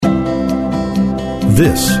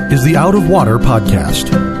This is the Out of Water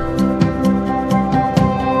Podcast.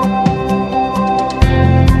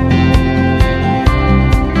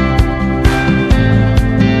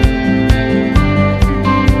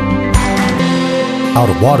 Out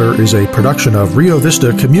of Water is a production of Rio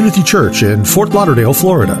Vista Community Church in Fort Lauderdale,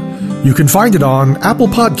 Florida. You can find it on Apple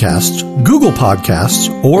Podcasts, Google Podcasts,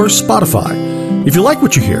 or Spotify. If you like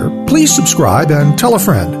what you hear, please subscribe and tell a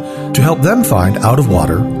friend to help them find Out of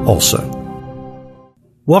Water also.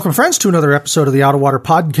 Welcome, friends, to another episode of the Out of Water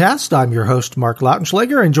Podcast. I'm your host, Mark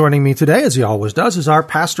Lautenschlager, and joining me today, as he always does, is our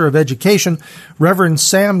pastor of education, Reverend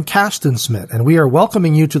Sam Castensmith. And we are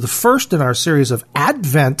welcoming you to the first in our series of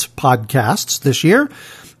Advent podcasts this year.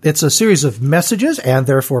 It's a series of messages and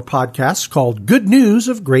therefore podcasts called Good News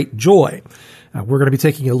of Great Joy. We're going to be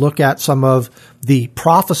taking a look at some of the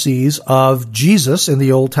prophecies of Jesus in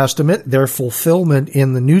the Old Testament, their fulfillment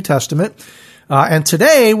in the New Testament. And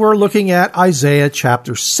today we're looking at Isaiah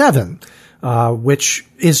chapter 7, which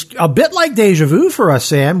is a bit like deja vu for us,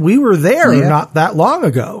 Sam. We were there not that long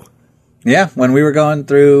ago. Yeah, when we were going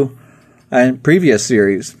through a previous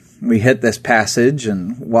series, we hit this passage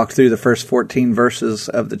and walked through the first 14 verses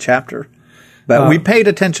of the chapter. But we paid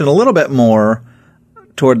attention a little bit more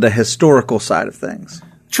toward the historical side of things.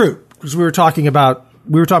 True, because we were talking about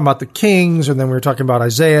the kings, and then we were talking about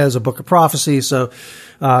Isaiah as a book of prophecy. So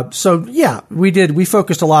yeah, we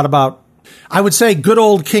focused a lot about, I would say, good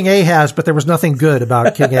old King Ahaz, but there was nothing good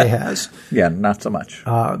about King Ahaz. Yeah, not so much.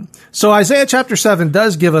 So Isaiah chapter 7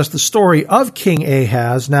 does give us the story of King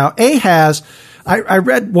Ahaz. Now, Ahaz, I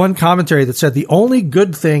read one commentary that said the only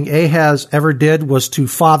good thing Ahaz ever did was to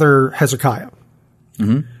father Hezekiah.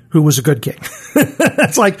 Mm-hmm. Who was a good king.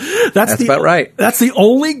 That's about right. That's the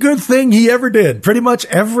only good thing he ever did. Pretty much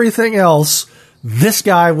everything else, this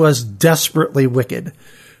guy was desperately wicked.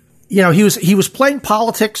 You know, he was playing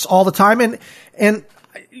politics all the time, and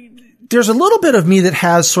there's a little bit of me that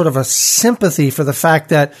has sort of a sympathy for the fact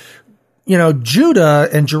that, you know, Judah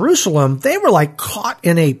and Jerusalem, they were like caught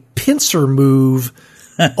in a pincer move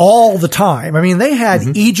all the time. I mean, they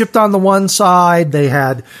had Egypt on the one side, they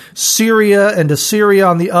had Syria and Assyria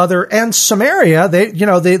on the other, and Samaria.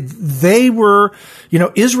 They were, you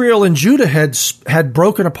know, Israel and Judah had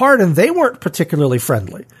broken apart, and they weren't particularly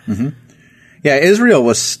friendly. Mm-hmm. Yeah, Israel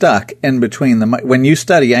was stuck in between them. When you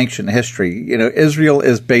study ancient history, you know, Israel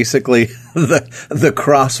is basically the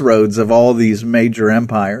crossroads of all these major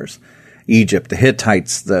empires. Egypt, the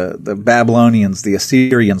Hittites, the Babylonians, the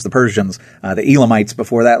Assyrians, the Persians, the Elamites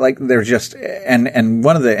before that. Like, they're just, and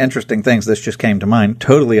one of the interesting things, this just came to mind,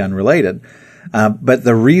 totally unrelated. But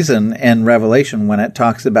the reason in Revelation, when it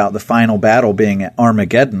talks about the final battle being at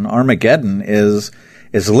Armageddon is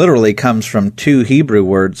literally comes from two Hebrew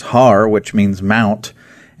words, Har, which means mount,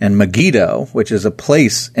 and Megiddo, which is a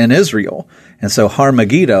place in Israel. And so Har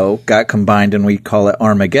Megiddo got combined and we call it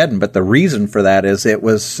Armageddon. But the reason for that is it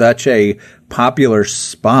was such a popular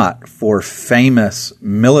spot for famous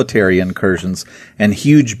military incursions and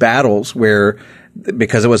huge battles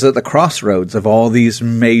because it was at the crossroads of all these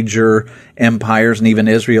major empires and even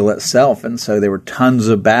Israel itself. And so there were tons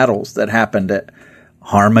of battles that happened at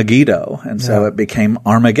Har Megiddo. And so it became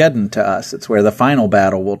Armageddon to us. It's where the final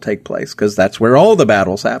battle will take place because that's where all the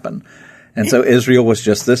battles happen. And so Israel was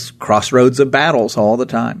just this crossroads of battles all the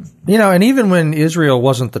time. You know, and even when Israel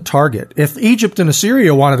wasn't the target, if Egypt and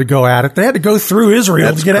Assyria wanted to go at it, they had to go through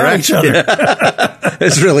Israel to get at each other. Yeah.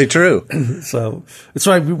 It's really true. So it's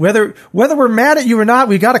like whether we're mad at you or not,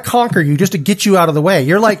 we got to conquer you just to get you out of the way.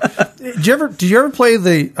 You're like, did you ever play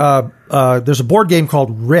there's a board game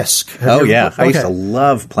called Risk? I used to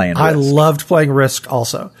love playing Risk. I loved playing Risk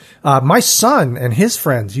also. My son and his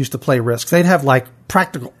friends used to play Risk. They'd have like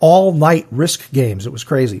practical all-night Risk games. It was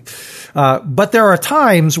crazy. But there are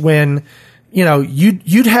times when, you know,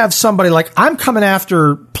 you'd have somebody like, I'm coming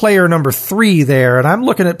after player number 3 there, and I'm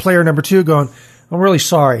looking at player number 2 going, I'm really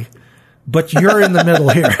sorry, but you're in the middle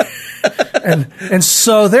here. And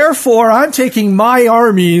so therefore I'm taking my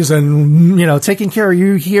armies and, you know, taking care of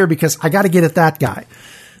you here because I got to get at that guy.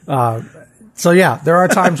 So yeah, there are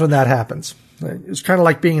times when that happens. It's kind of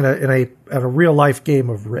like being in a real life game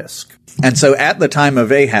of Risk. And so at the time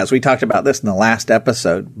of Ahaz, we talked about this in the last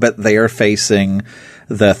episode, but they are facing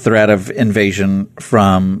the threat of invasion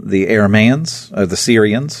from the Arameans, or the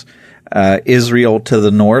Syrians, Israel to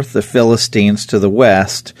the north, the Philistines to the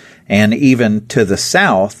west, and even to the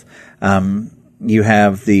south. You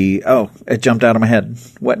have it jumped out of my head.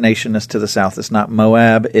 What nation is to the south? It's not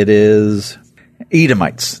Moab. It is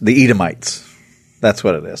Edomites, the Edomites. That's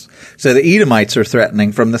what it is. So the Edomites are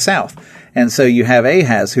threatening from the south. And so you have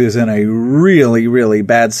Ahaz, who's in a really, really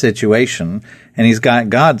bad situation, and he's got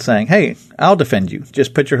God saying, hey, I'll defend you.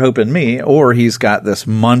 Just put your hope in me. Or he's got this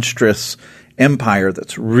monstrous empire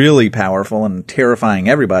that's really powerful and terrifying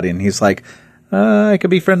everybody, and he's like, I could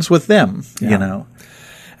be friends with them, you know.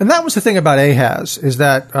 And that was the thing about Ahaz, is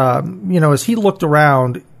that, as he looked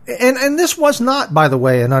around, and this was not, by the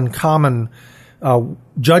way, an uncommon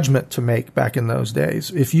judgment to make back in those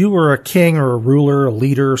days. If you were a king or a ruler, a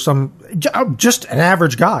leader, just an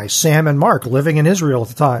average guy, Sam and Mark, living in Israel at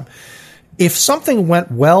the time, if something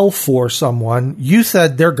went well for someone, you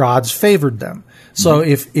said their gods favored them. So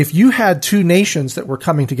if you had two nations that were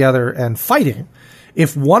coming together and fighting,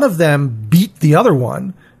 if one of them beat the other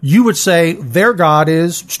one, you would say their God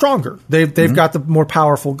is stronger. They've got the more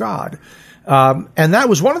powerful God. And that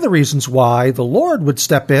was one of the reasons why the Lord would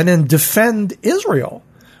step in and defend Israel,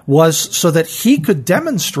 was so that he could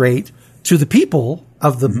demonstrate to the people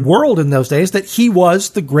of the world in those days that he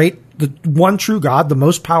was the one true God, the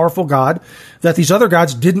most powerful God, that these other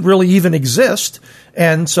gods didn't really even exist.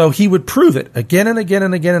 And so he would prove it again and again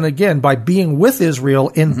and again and again by being with Israel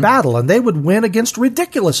in battle. And they would win against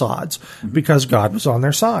ridiculous odds because God was on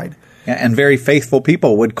their side. And very faithful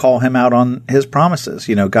people would call him out on his promises.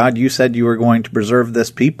 You know, God, you said you were going to preserve this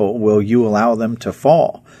people. Will you allow them to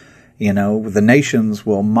fall? You know, the nations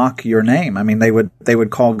will mock your name. I mean, they would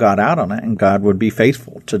call God out on it, and God would be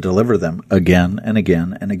faithful to deliver them again and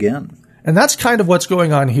again and again. And that's kind of what's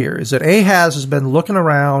going on here, is that Ahaz has been looking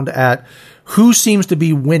around at who seems to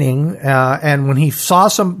be winning, and when he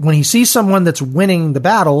sees someone that's winning the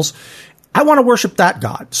battles, I want to worship that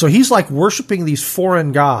God. So he's like worshiping these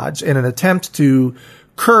foreign gods in an attempt to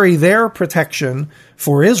curry their protection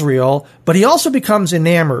for Israel, but he also becomes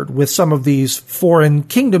enamored with some of these foreign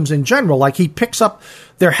kingdoms in general. Like, he picks up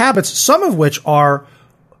their habits, some of which are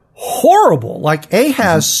horrible. Like,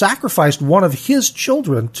 Ahaz sacrificed one of his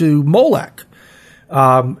children to Molech.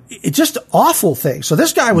 It's just awful thing. So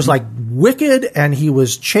this guy was like wicked, and he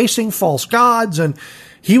was chasing false gods, and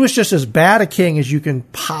he was just as bad a king as you can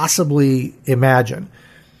possibly imagine.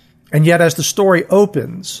 And yet, as the story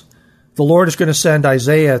opens, the Lord is going to send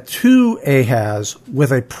Isaiah to Ahaz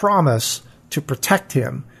with a promise to protect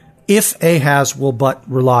him if Ahaz will but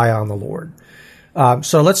rely on the Lord.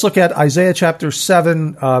 So let's look at Isaiah chapter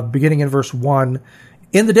 7, beginning in verse 1.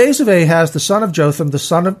 In the days of Ahaz, the son of Jotham, the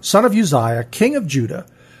son of Uzziah, king of Judah,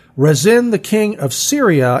 Rezin, the king of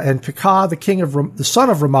Syria, and Pekah, the son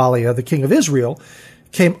of Remaliah, the king of Israel,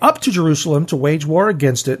 came up to Jerusalem to wage war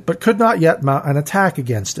against it, but could not yet mount an attack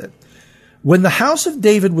against it. When the house of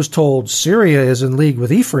David was told Syria is in league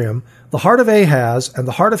with Ephraim, the heart of Ahaz and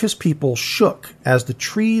the heart of his people shook as the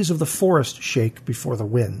trees of the forest shake before the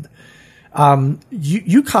wind.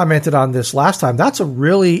 You commented on this last time. That's a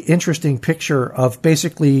really interesting picture of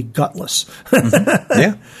basically gutless.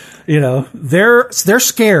 Yeah. You know, they're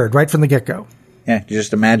scared right from the get-go. Yeah, you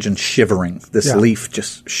just imagine shivering, this leaf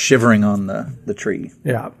just shivering on the tree.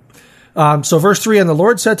 Yeah. So verse 3, and the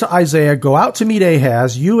Lord said to Isaiah, go out to meet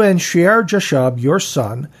Ahaz, you and Shear-Jashub, your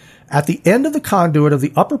son, at the end of the conduit of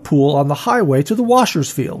the upper pool on the highway to the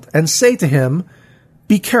washer's field, and say to him,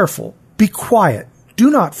 be careful, be quiet, do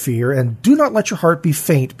not fear, and do not let your heart be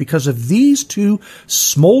faint because of these two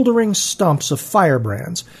smoldering stumps of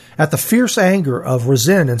firebrands at the fierce anger of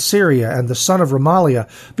Rezin and Syria and the son of Remaliah,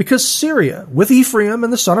 because Syria, with Ephraim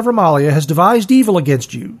and the son of Remaliah, has devised evil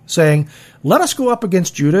against you, saying, let us go up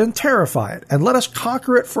against Judah and terrify it, and let us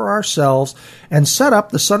conquer it for ourselves, and set up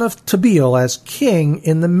the son of Tabeel as king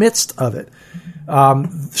in the midst of it.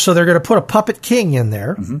 So they're going to put a puppet king in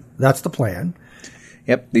there. That's the plan.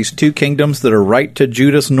 Yep, these two kingdoms that are right to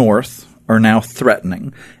Judah's north are now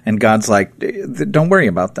threatening. And God's like, don't worry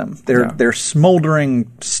about them. They're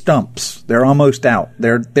smoldering stumps. They're almost out.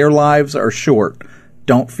 Their lives are short.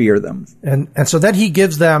 Don't fear them. And so then he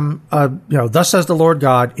gives them, thus says the Lord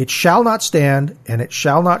God, it shall not stand and it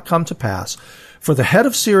shall not come to pass. For the head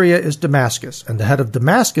of Syria is Damascus, and the head of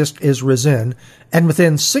Damascus is Rezin, and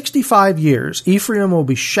within 65 years Ephraim will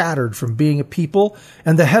be shattered from being a people,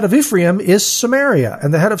 and the head of Ephraim is Samaria,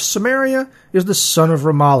 and the head of Samaria is the son of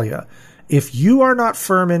Remaliah. If you are not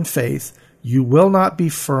firm in faith, you will not be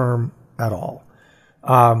firm at all.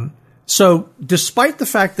 So despite the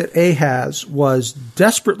fact that Ahaz was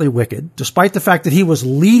desperately wicked, despite the fact that he was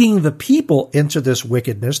leading the people into this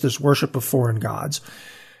wickedness, this worship of foreign gods,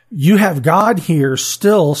 you have God here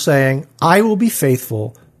still saying, I will be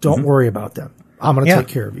faithful. Don't worry about them. I'm going to take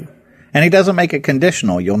care of you. And he doesn't make it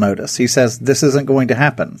conditional, you'll notice. He says, this isn't going to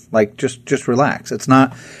happen. Like, just relax. It's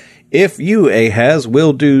not, if you, Ahaz,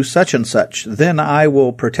 will do such and such, then I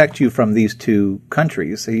will protect you from these two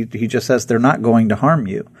countries. He just says they're not going to harm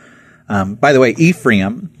you. By the way,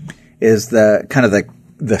 Ephraim is the kind of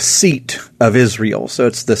the seat of Israel. So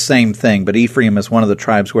it's the same thing, but Ephraim is one of the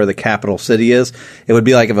tribes where the capital city is. It would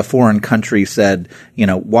be like if a foreign country said,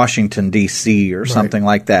 Washington, D.C. or something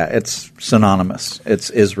like that. It's synonymous.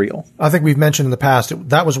 It's Israel. I think we've mentioned in the past,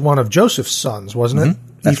 that was one of Joseph's sons, wasn't it?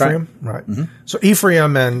 That's Ephraim? Right. So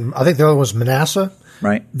Ephraim and I think the other one was Manasseh.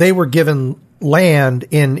 Right. They were given land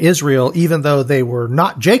in Israel, even though they were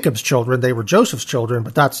not Jacob's children, they were Joseph's children,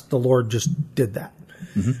 but the Lord just did that.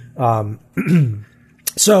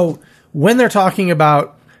 So when they're talking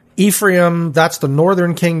about Ephraim, that's the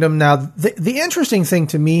northern kingdom. Now, the interesting thing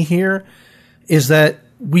to me here is that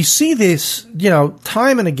we see this,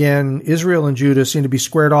 time and again, Israel and Judah seem to be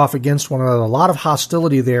squared off against one another, a lot of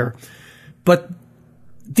hostility there. But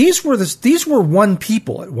these were one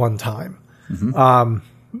people at one time. The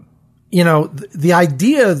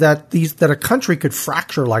idea that a country could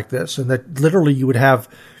fracture like this and that literally you would have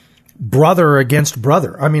brother against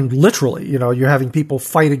brother. I mean, literally, you're having people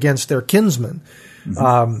fight against their kinsmen.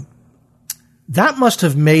 That must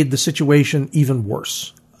have made the situation even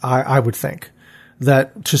worse. I would think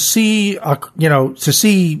that to see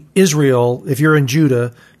Israel, if you're in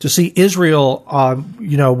Judah, to see Israel,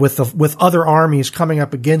 with other armies coming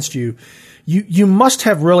up against you, you must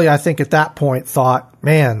have really, I think, at that point thought,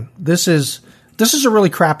 man, this is a really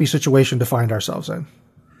crappy situation to find ourselves in.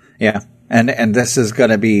 Yeah. And this is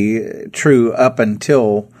going to be true up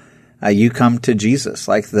until you come to Jesus.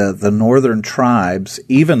 Like the northern tribes,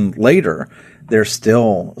 even later, there's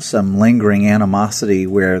still some lingering animosity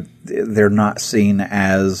where they're not seen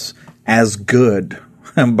as good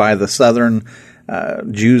by the southern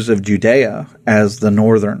Jews of Judea as the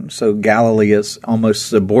northern. So Galilee is almost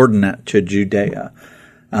subordinate to Judea.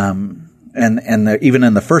 And even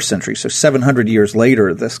in the first century, so 700 years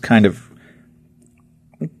later, this kind of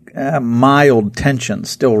mild tension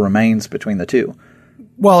still remains between the two.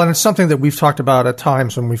 Well, and it's something that we've talked about at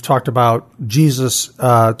times when we've talked about Jesus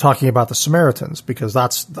talking about the Samaritans, because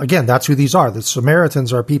that's who these are. The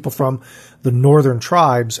Samaritans are people from the northern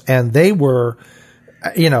tribes, and they were,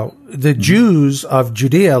 the Jews of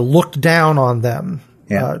Judea looked down on them.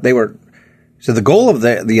 Yeah, they were. So the goal of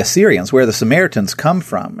the Assyrians, where the Samaritans come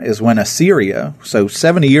from, is when Assyria, so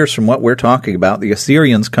 70 years from what we're talking about, the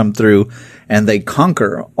Assyrians come through and they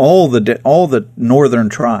conquer all the northern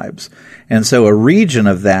tribes. And so a region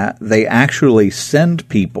of that, they actually send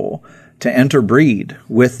people to interbreed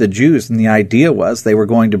with the Jews. And the idea was they were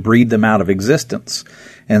going to breed them out of existence.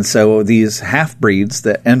 And so these half-breeds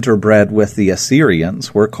that interbred with the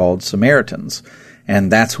Assyrians were called Samaritans.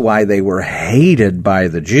 And that's why they were hated by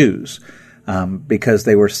the Jews. Because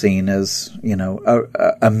they were seen as,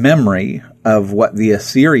 a memory of what the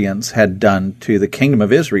Assyrians had done to the kingdom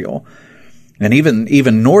of Israel. And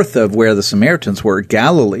even north of where the Samaritans were,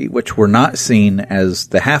 Galilee, which were not seen as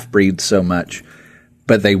the half-breeds so much,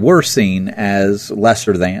 but they were seen as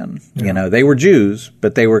lesser than. Yeah. They were Jews,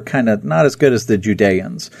 but they were kind of not as good as the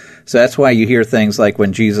Judeans. So that's why you hear things like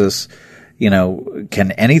when Jesus,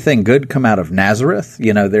 can anything good come out of Nazareth?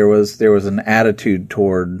 There was an attitude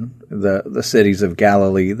toward the cities of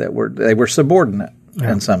Galilee that they were subordinate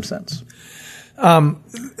in some sense. I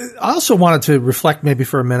also wanted to reflect maybe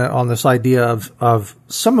for a minute on this idea of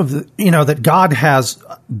some of the, that God has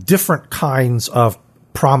different kinds of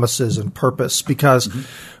promises and purpose, because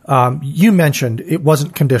you mentioned it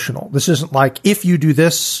wasn't conditional. This isn't like, if you do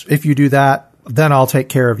this, if you do that, then I'll take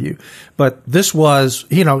care of you. But this was,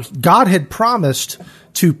 God had promised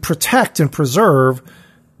to protect and preserve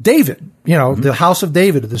David, the house of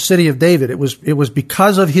David, the city of David. It was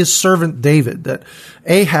because of his servant David that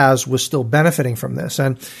Ahaz was still benefiting from this.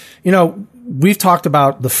 And, we've talked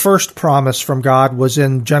about the first promise from God was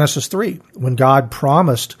in Genesis 3, when God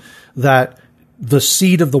promised that the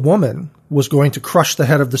seed of the woman was going to crush the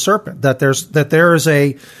head of the serpent, that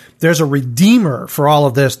there's a redeemer for all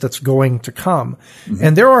of this that's going to come. Mm-hmm.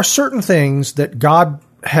 And there are certain things that God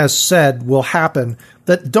has said will happen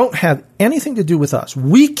that don't have anything to do with us.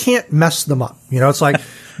 We can't mess them up. It's like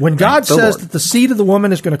when God says that the seed of the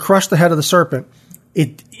woman is going to crush the head of the serpent,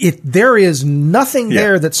 there is nothing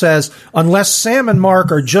there that says, unless Sam and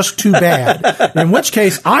Mark are just too bad, in which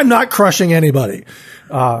case I'm not crushing anybody.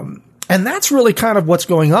 And that's really kind of what's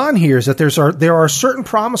going on here, is that there are certain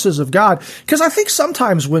promises of God. Because I think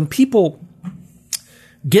sometimes when people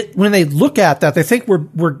when they look at that, they think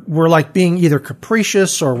we're like being either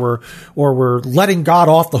capricious or we're letting God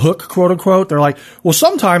off the hook, quote unquote. They're like, well,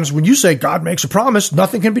 sometimes when you say God makes a promise,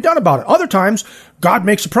 nothing can be done about it. Other times God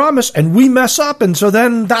makes a promise and we mess up. And so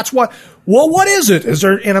then that's what is it?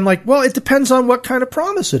 And I'm like, well, it depends on what kind of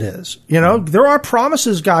promise it is. There are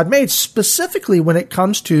promises God made specifically when it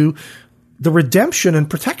comes to the redemption and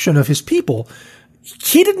protection of his people.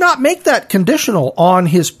 He did not make that conditional on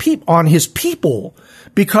his people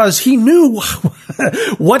because he knew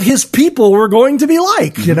what his people were going to be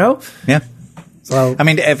like, you know? Yeah. So, I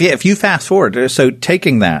mean, if you fast forward, so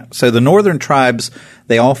taking that, so the northern tribes,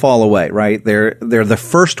 they all fall away, right? They're the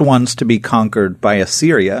first ones to be conquered by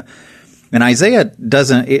Assyria. And Isaiah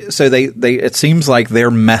doesn't, it seems like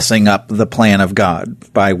they're messing up the plan of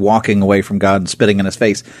God by walking away from God and spitting in his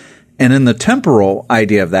face. And in the temporal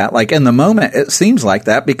idea of that, like in the moment, it seems like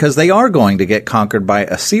that because they are going to get conquered by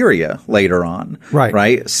Assyria later on.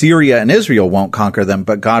 Right? Syria and Israel won't conquer them,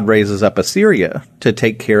 but God raises up Assyria to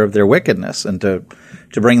take care of their wickedness and to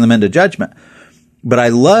bring them into judgment. But I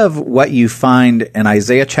love what you find in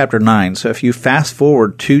Isaiah chapter 9. So if you fast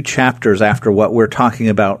forward 2 chapters after what we're talking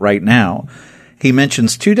about right now, he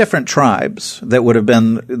mentions 2 different tribes that would have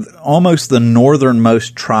been almost the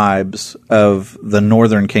northernmost tribes of the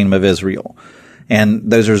northern kingdom of Israel. And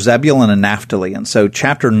those are Zebulun and Naphtali. And so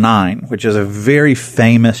chapter 9, which is a very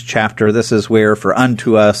famous chapter, this is where for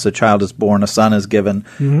unto us a child is born, a son is given.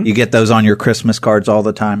 Mm-hmm. You get those on your Christmas cards all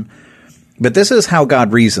the time. But this is how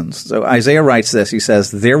God reasons. So Isaiah writes this. He says,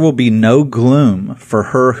 there will be no gloom for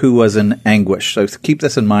her who was in anguish. So keep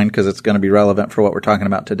this in mind because it's going to be relevant for what we're talking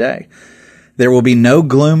about today. There will be no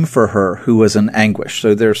gloom for her who was in anguish.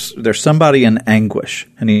 So there's somebody in anguish.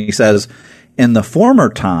 And he says, in the former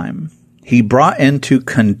time, he brought into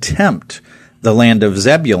contempt the land of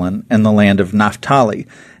Zebulun and the land of Naphtali.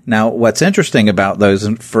 Now, what's interesting about those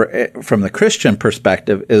from the Christian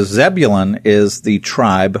perspective is Zebulun is the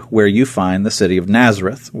tribe where you find the city of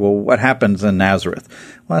Nazareth. Well, what happens in Nazareth?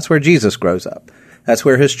 Well, that's where Jesus grows up. That's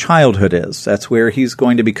where his childhood is. That's where he's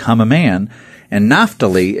going to become a man. And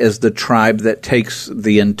Naphtali is the tribe that takes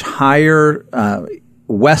the entire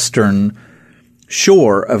western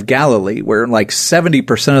shore of Galilee, where like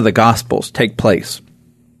 70% of the Gospels take place.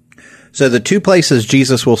 So the 2 places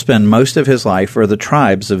Jesus will spend most of his life are the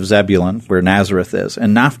tribes of Zebulun, where Nazareth is,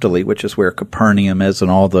 and Naphtali, which is where Capernaum is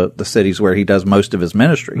and all the cities where he does most of his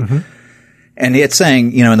ministry. Mm-hmm. And it's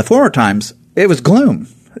saying, in the former times, it was gloom.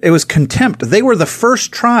 It was contempt. They were the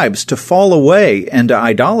first tribes to fall away into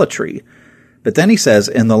idolatry. But then he says,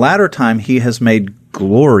 in the latter time, he has made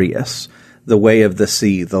glorious the way of the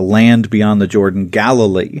sea, the land beyond the Jordan,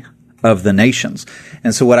 Galilee of the nations.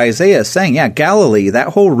 And so what Isaiah is saying, Galilee, that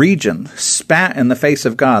whole region spat in the face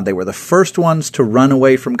of God. They were the first ones to run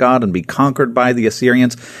away from God and be conquered by the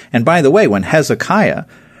Assyrians. And by the way, when Hezekiah,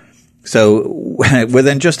 so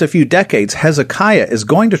within just a few decades, Hezekiah is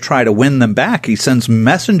going to try to win them back. He sends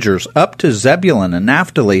messengers up to Zebulun and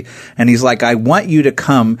Naphtali, and he's like, I want you to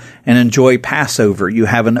come and enjoy Passover. You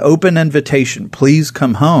have an open invitation. Please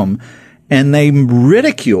come home. And they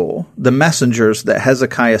ridicule the messengers that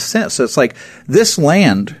Hezekiah sent. So it's like this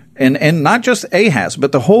land, and not just Ahaz,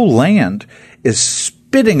 but the whole land is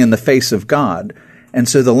spitting in the face of God. And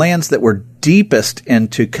so the lands that were deepest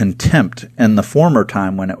into contempt in the former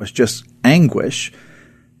time when it was just anguish,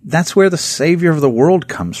 that's where the Savior of the world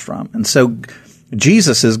comes from. And so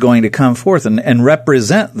Jesus is going to come forth and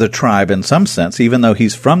represent the tribe in some sense, even though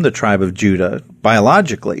he's from the tribe of Judah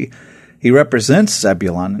biologically. He represents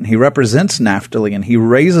Zebulun and he represents Naphtali, and he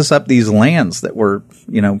raises up these lands that were,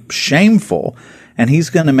 shameful, and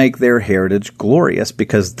he's going to make their heritage glorious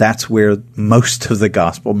because that's where most of the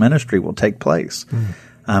gospel ministry will take place.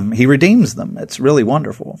 He redeems them. It's really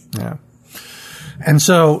wonderful. Yeah. And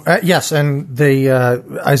so, yes, and the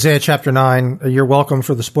Isaiah chapter 9, you're welcome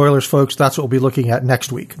for the spoilers, folks. That's what we'll be looking at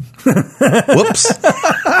next week. Whoops.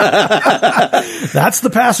 That's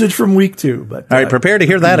the passage from week 2. But all right, prepare to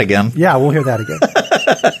hear that again. Yeah, we'll hear that again.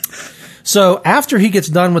 So after he gets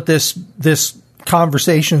done with this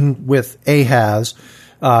conversation with Ahaz,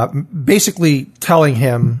 basically telling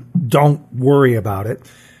him, don't worry about it,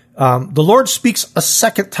 the Lord speaks a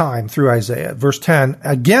second time through Isaiah. Verse 10,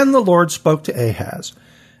 again the Lord spoke to Ahaz.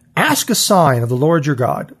 Ask a sign of the Lord your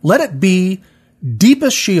God. Let it be deep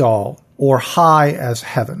as Sheol or high as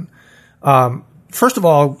heaven. First of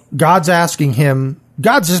all, God's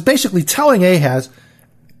just basically telling Ahaz,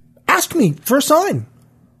 ask me for a sign.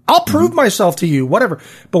 I'll prove myself to you, whatever.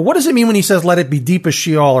 But what does it mean when he says, let it be deep as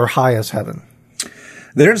Sheol or high as heaven?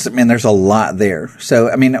 There's a lot there.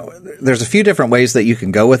 So, there's a few different ways that you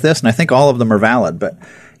can go with this, and I think all of them are valid. But,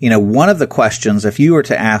 one of the questions, if you were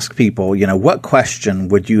to ask people, what question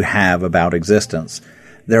would you have about existence?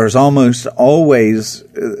 There's almost always,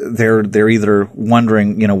 they're either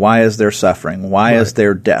wondering, why is there suffering? Why is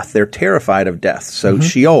there death? They're terrified of death. So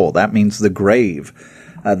Sheol, that means the grave,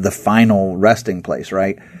 the final resting place,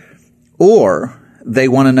 right? Or they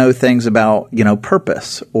want to know things about,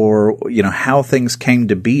 purpose or, how things came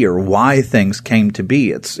to be or why things came to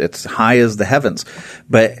be. It's high as the heavens.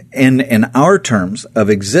 But in our terms of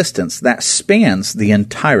existence, that spans the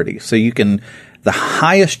entirety. So the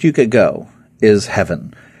highest you could go is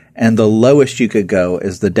heaven, and the lowest you could go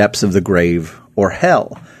is the depths of the grave or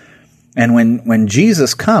hell. And when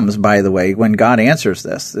Jesus comes, by the way, when God answers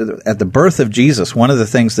this, at the birth of Jesus, one of the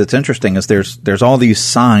things that's interesting is there's all these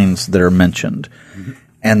signs that are mentioned. Mm-hmm.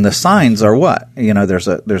 And the signs are what? There's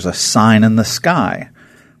a sign in the sky.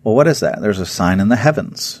 Well, what is that? There's a sign in the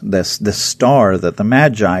heavens, this star that the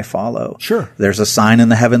Magi follow. Sure. There's a sign in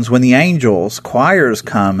the heavens when the angels, choirs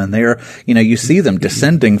come, and they're, you see them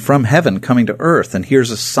descending from heaven, coming to earth. And here's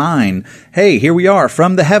a sign. Hey, here we are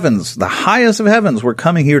from the heavens, the highest of heavens. We're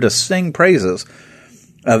coming here to sing praises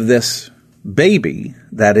of this baby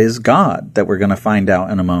that is God, that we're going to find out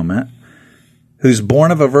in a moment, who's born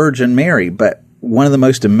of a Virgin Mary. But one of the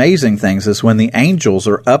most amazing things is when the angels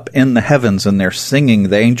are up in the heavens and they're singing,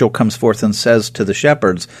 the angel comes forth and says to the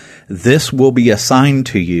shepherds, "This will be a sign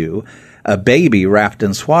to you, a baby wrapped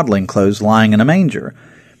in swaddling clothes lying in a manger."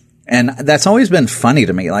 And that's always been funny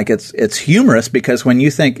to me. Like it's humorous because when you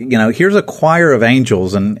think, here's a choir of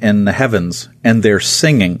angels in the heavens and they're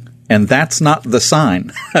singing, and that's not the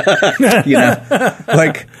sign.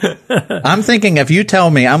 Like I'm thinking, if you tell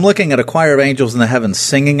me I'm looking at a choir of angels in the heavens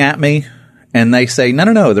singing at me, and they say,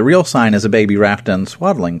 no, the real sign is a baby wrapped in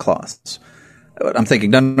swaddling cloths. I'm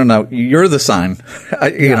thinking, no, you're the sign.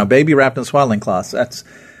 Baby wrapped in swaddling cloths.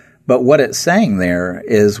 But what it's saying there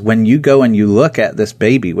is when you go and you look at this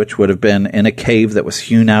baby, which would have been in a cave that was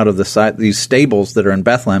hewn out of the side, these stables that are in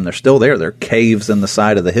Bethlehem, they're still there. They're caves in the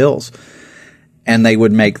side of the hills. And they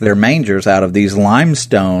would make their mangers out of these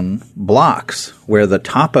limestone blocks where the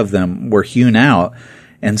top of them were hewn out.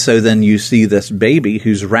 And so then you see this baby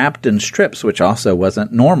who's wrapped in strips, which also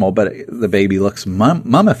wasn't normal, but the baby looks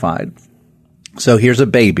mummified. So here's a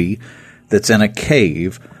baby that's in a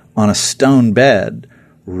cave on a stone bed,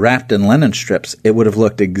 wrapped in linen strips. It would have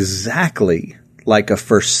looked exactly like a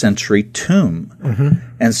first century tomb. Mm-hmm.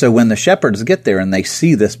 And so when the shepherds get there and they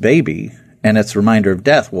see this baby and it's a reminder of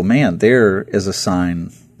death, well, man, there is a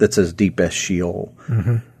sign that's as deep as Sheol.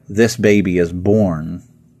 Mm-hmm. This baby is born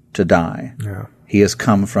to die. Yeah. He has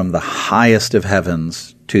come from the highest of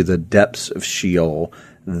heavens to the depths of Sheol.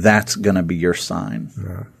 That's going to be your sign.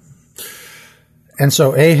 Yeah. And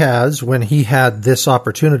so Ahaz, when he had this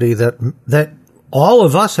opportunity that all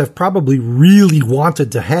of us have probably really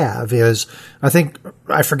wanted to have, is,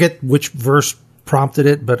 I forget which verse prompted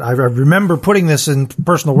it, but I remember putting this in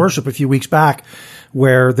personal worship a few weeks back,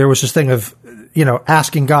 where there was this thing of,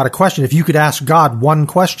 asking God a question. If you could ask God one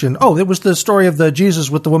question. Oh, it was the story of the Jesus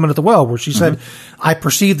with the woman at the well, where she said, "I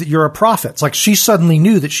perceive that you're a prophet." It's like she suddenly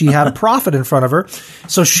knew that she had a prophet in front of her.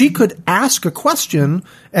 So she could ask a question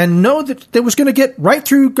and know that it was going to get right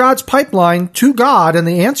through God's pipeline to God. And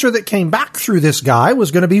the answer that came back through this guy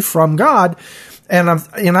was going to be from God. And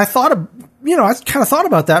I thought I kind of thought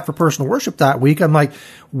about that for personal worship that week. I'm like,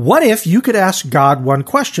 what if you could ask God one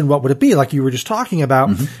question? What would it be? Like you were just talking about.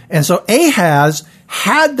 Mm-hmm. And so Ahaz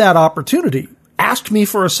had that opportunity. Asked me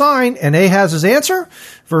for a sign, and Ahaz's answer,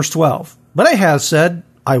 verse 12. But Ahaz said,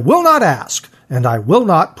 "I will not ask, and I will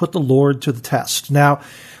not put the Lord to the test." Now,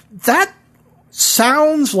 that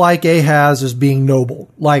sounds like Ahaz is being noble.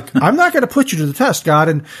 Like, I'm not going to put you to the test, God.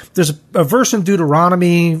 And there's a verse in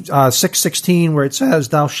Deuteronomy 6:16 where it says,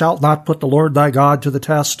 "Thou shalt not put the Lord thy God to the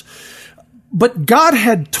test." But God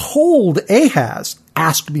had told Ahaz,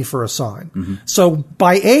 "Ask me for a sign." Mm-hmm. So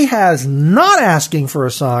by Ahaz not asking for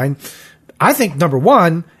a sign, I think, number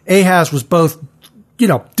one, Ahaz was both,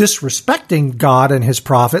 disrespecting God and his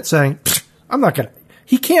prophet, saying,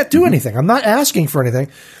 he can't do anything. I'm not asking for anything.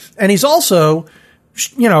 And he's also,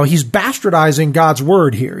 he's bastardizing God's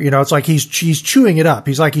word here. It's like he's chewing it up.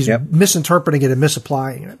 He's misinterpreting it and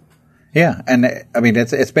misapplying it. Yeah. And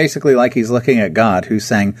it's basically like he's looking at God who's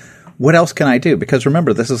saying, what else can I do? Because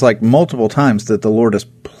remember, this is like multiple times that the Lord is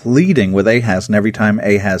pleading with Ahaz, and every time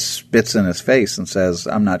Ahaz spits in his face and says,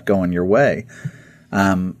 "I'm not going your way."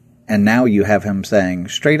 And now you have him saying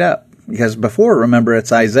straight up, because before, remember,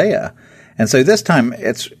 it's Isaiah. And so this time,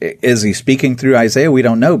 is he speaking through Isaiah? We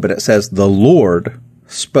don't know, but it says the Lord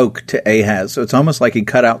spoke to Ahaz. So it's almost like he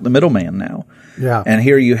cut out the middleman now. Yeah. And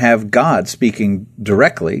here you have God speaking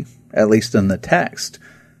directly, at least in the text,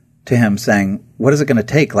 to him saying, what is it going to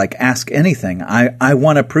take? Like, ask anything. I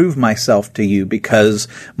want to prove myself to you because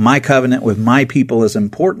my covenant with my people is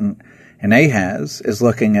important. And Ahaz is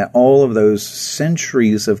looking at all of those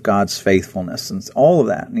centuries of God's faithfulness and all of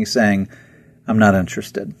that. And he's saying, I'm not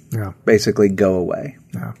interested. Yeah. Basically, go away.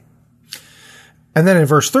 Yeah. And then in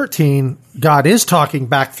verse 13, God is talking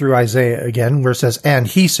back through Isaiah again, where it says, and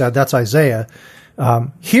he said, that's Isaiah,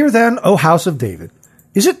 hear then, O house of David,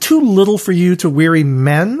 is it too little for you to weary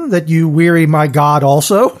men that you weary my God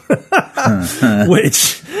also?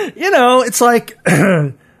 Which, it's like,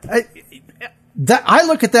 I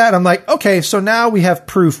look at that, I'm like, okay, so now we have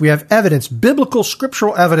proof, we have evidence, biblical,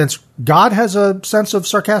 scriptural evidence. God has a sense of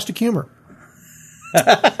sarcastic humor.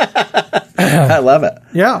 I love it.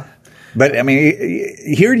 Yeah. But, I mean,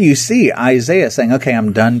 here you see Isaiah saying, okay,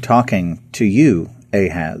 I'm done talking to you,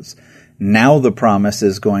 Ahaz. Now the promise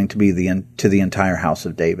is going to be to the entire house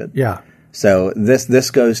of David. Yeah. So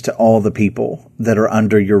this goes to all the people that are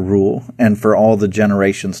under your rule and for all the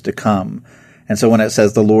generations to come. And so when it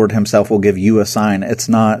says the Lord himself will give you a sign, it's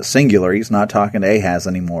not singular. He's not talking to Ahaz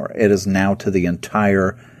anymore. It is now to the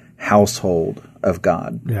entire household of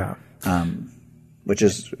God. Yeah. Which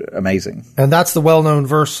is amazing. And that's the well-known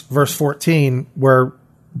verse 14, where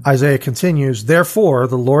Isaiah continues, therefore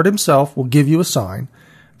the Lord himself will give you a sign.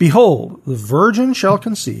 Behold, the virgin shall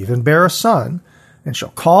conceive and bear a son, and shall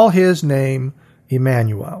call his name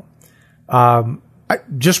Emmanuel. I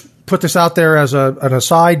just put this out there as an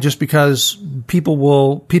aside, just because people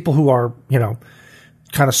who are,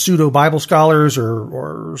 kind of pseudo Bible scholars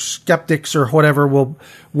or skeptics or whatever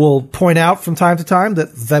will point out from time to time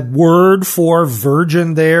that the word for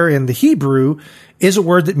virgin there in the Hebrew is a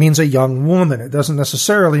word that means a young woman. It doesn't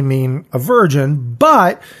necessarily mean a virgin,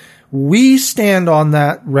 but we stand on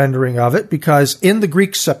that rendering of it because in the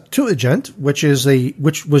Greek Septuagint, which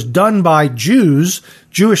was done by Jewish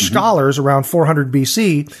scholars around 400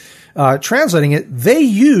 BC, translating it, they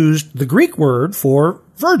used the Greek word for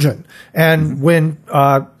virgin. And when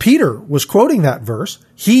Peter was quoting that verse,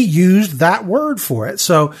 he used that word for it.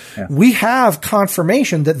 So we have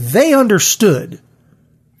confirmation that they understood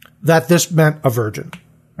that this meant a virgin.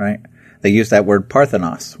 Right. They use that word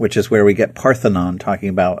Parthenos, which is where we get Parthenon, talking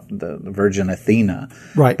about the Virgin Athena.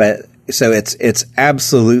 Right. But so it's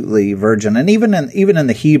absolutely virgin. And even in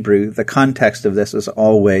the Hebrew, the context of this is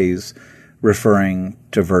always referring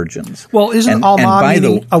to virgins. Well, isn't Alma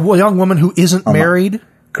meaning a young woman who isn't married?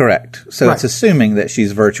 Correct. So It's assuming that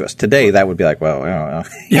she's virtuous. Today, that would be like, well,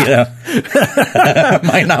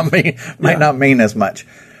 might not mean as much.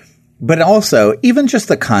 But also, even just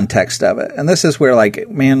the context of it, and this is where,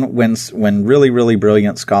 when really, really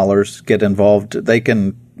brilliant scholars get involved, they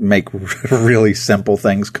can make really simple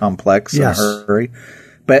things complex in a hurry.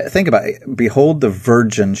 But think about it. Behold, the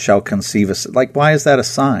virgin shall conceive why is that a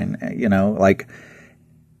sign?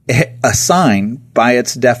 A sign, by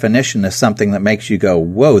its definition, is something that makes you go,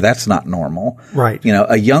 whoa, that's not normal. Right.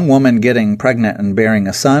 A young woman getting pregnant and bearing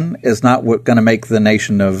a son is not going to make the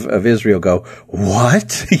nation of Israel go,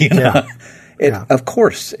 what? Of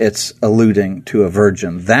course, it's alluding to a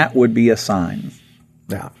virgin. That would be a sign.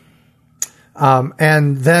 Yeah.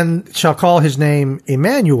 And then shall call his name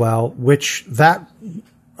Emmanuel, which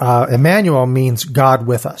Emmanuel means God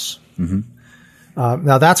with us. Mm-hmm.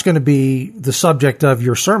 Now that's going to be the subject of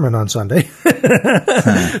your sermon on Sunday.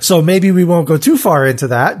 So maybe we won't go too far into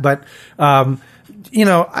that, but,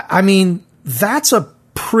 that's a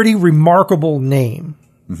pretty remarkable name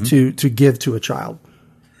to give to a child.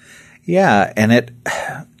 Yeah. And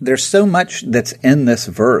there's so much that's in this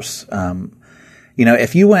verse.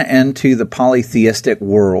 If you went into the polytheistic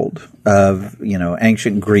world of,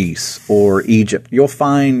 ancient Greece or Egypt, you'll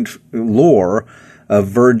find lore of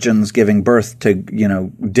virgins giving birth to,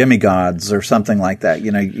 demigods or something like that.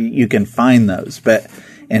 You can find those. But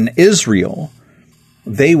in Israel,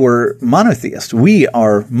 they were monotheist. We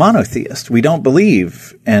are monotheist. We don't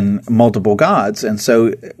believe in multiple gods. And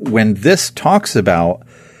so when this talks about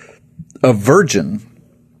a virgin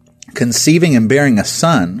conceiving and bearing a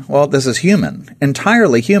son, well, this is human,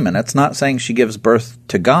 entirely human. It's not saying she gives birth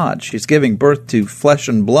to God. She's giving birth to flesh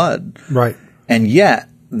and blood. Right. And yet,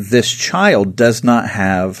 this child does not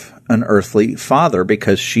have an earthly father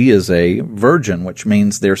because she is a virgin, which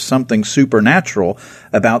means there's something supernatural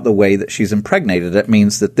about the way that she's impregnated. It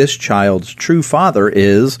means that this child's true father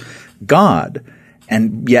is God.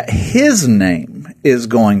 And yet his name is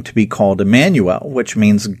going to be called Emmanuel, which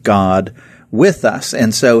means God with us.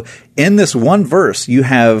 And so in this one verse, you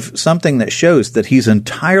have something that shows that he's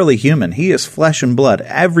entirely human. He is flesh and blood,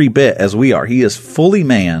 every bit as we are. He is fully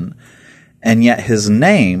man. And yet his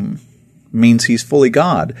name means he's fully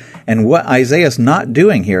God. And what Isaiah's not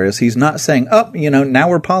doing here is he's not saying, now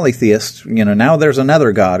we're polytheists, now there's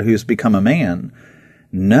another God who's become a man.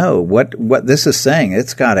 No, what this is saying,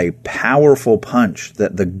 it's got a powerful punch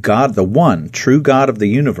that the God, the one true God of the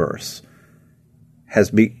universe, has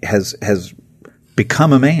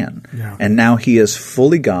become a man. Yeah. And now he is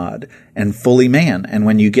fully God and fully man. And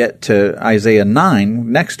when you get to Isaiah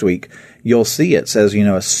 9 next week, you'll see it says,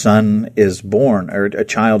 a son is born, or a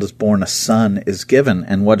child is born, a son is given.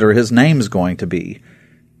 And what are his names going to be?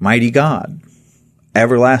 Mighty God,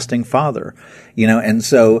 Everlasting Father. And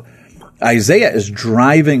so Isaiah is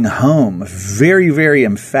driving home very, very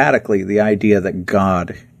emphatically the idea that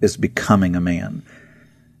God is becoming a man.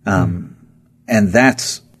 And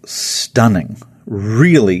that's stunning.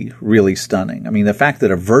 Really, really stunning. I mean, the fact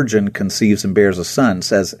that a virgin conceives and bears a son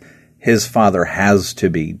says his father has to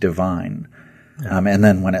be divine. Yeah. And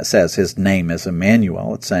then when it says his name is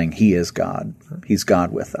Emmanuel, it's saying he is God. He's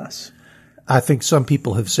God with us. I think some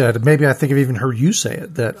people have said, maybe I think I've even heard you say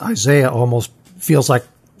it, that Isaiah almost feels like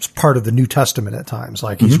it's part of the New Testament at times.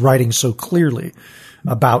 Like he's writing so clearly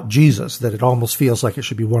about Jesus that it almost feels like it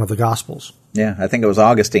should be one of the Gospels. Yeah, I think it was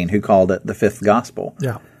Augustine who called it the fifth gospel.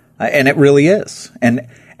 Yeah. And it really is. And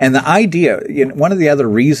the idea, one of the other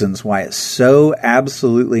reasons why it's so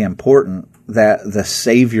absolutely important that the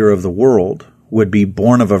Savior of the world would be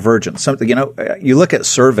born of a virgin. Something, you look at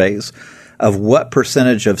surveys of what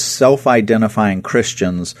percentage of self-identifying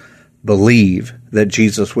Christians believe that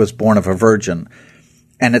Jesus was born of a virgin.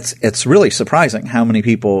 And it's really surprising how many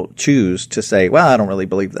people choose to say, well, I don't really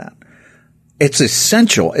believe that. It's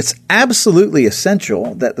essential. It's absolutely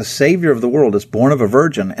essential that the Savior of the world is born of a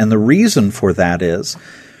virgin. And the reason for that is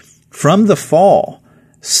from the fall,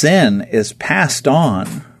 sin is passed on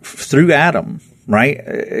through Adam, right?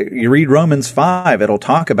 You read Romans 5, it'll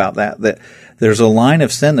talk about that there's a line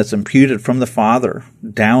of sin that's imputed from the Father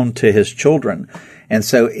down to his children. And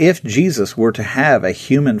so if Jesus were to have a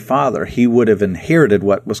human father, he would have inherited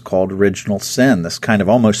what was called original sin, this kind of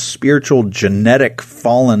almost spiritual, genetic,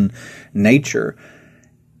 fallen nature.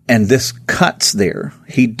 And this cuts there.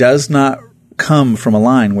 He does not come from a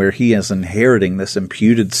line where he is inheriting this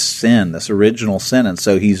imputed sin, this original sin. And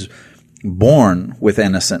so he's born with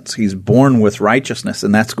innocence. He's born with righteousness.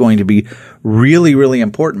 And that's going to be really, really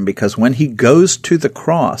important because when he goes to the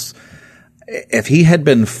cross, if he had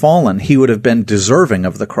been fallen, he would have been deserving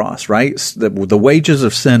of the cross, right? The wages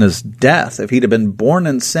of sin is death. If he'd have been born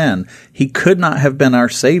in sin, he could not have been our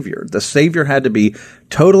Savior. The Savior had to be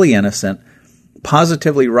totally innocent,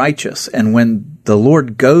 positively righteous. And when the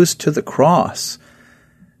Lord goes to the cross,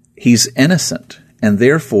 he's innocent. And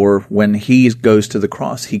therefore, when he goes to the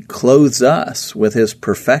cross, he clothes us with his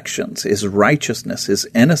perfections, his righteousness, his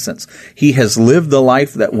innocence. He has lived the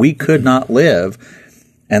life that we could not live.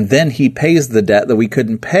 And then he pays the debt that we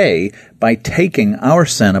couldn't pay by taking our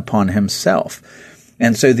sin upon himself.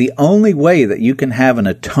 And so the only way that you can have an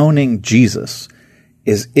atoning Jesus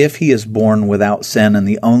is if he is born without sin. And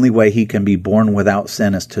the only way he can be born without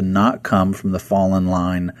sin is to not come from the fallen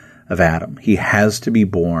line of Adam. He has to be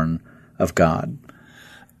born of God.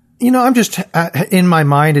 I'm just in my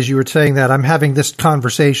mind as you were saying that, I'm having this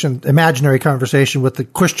conversation, imaginary conversation with the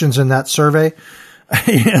Christians in that survey.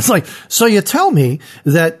 It's like, so you tell me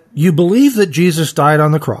that you believe that Jesus died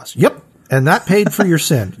on the cross. Yep. And that paid for your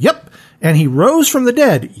sin. Yep. And he rose from the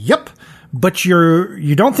dead. Yep. But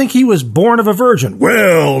you don't think he was born of a virgin.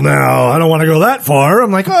 Well, now, I don't want to go that far.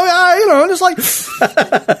 I'm like, just like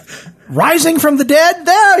rising from the dead.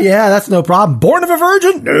 Yeah, that's no problem. Born of a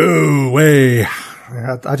virgin? No way.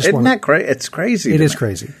 Isn't that crazy? It's crazy. It is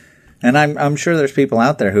crazy. And I'm sure there's people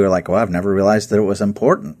out there who are like, well, I've never realized that it was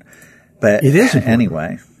important. But it is important.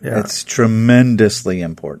 Anyway, It's tremendously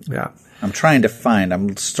important. Yeah. I'm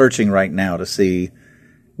searching right now to see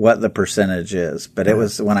what the percentage is. But it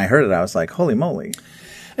was, when I heard it, I was like, holy moly.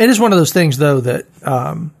 It is one of those things, though, that,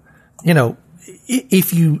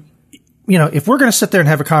 if we're going to sit there and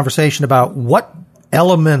have a conversation about what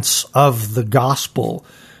elements of the gospel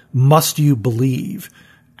must you believe,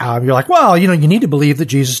 you're like, well, you need to believe that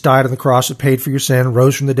Jesus died on the cross, that paid for your sin,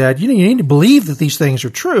 rose from the dead. You need to believe that these things are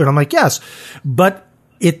true. And I'm like, yes, but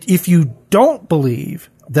if you don't believe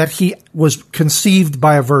that he was conceived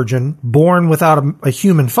by a virgin, born without a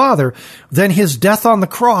human father, then his death on the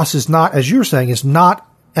cross is not, as you're saying, is not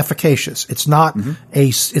efficacious. It's not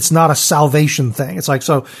it's not a salvation thing. It's like,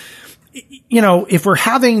 so, if we're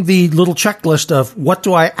having the little checklist of what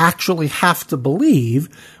do I actually have to believe,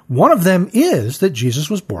 one of them is that Jesus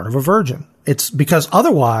was born of a virgin. It's because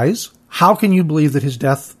otherwise, how can you believe that his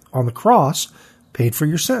death on the cross paid for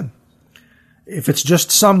your sin? If it's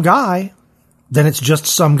just some guy, then it's just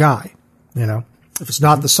some guy. If it's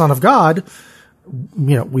not the Son of God,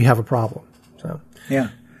 we have a problem. So yeah.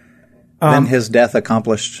 Then his death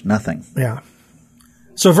accomplished nothing. Yeah.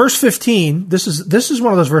 So verse 15, this is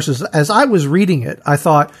one of those verses, as I was reading it, I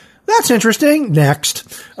thought, That's interesting. Next.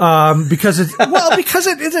 Because it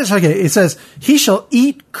is okay. It says, he shall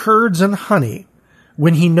eat curds and honey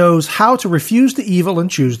when he knows how to refuse the evil and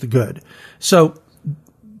choose the good. So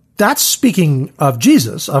that's speaking of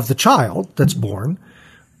Jesus, of the child that's born.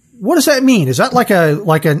 What does that mean? Is that like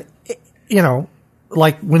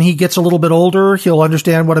when he gets a little bit older, he'll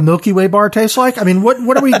understand what a Milky Way bar tastes like? I mean,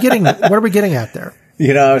 what are we getting at there?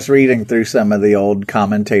 I was reading through some of the old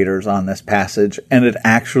commentators on this passage, and it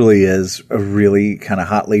actually is really kind of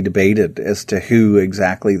hotly debated as to who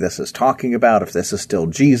exactly this is talking about, if this is still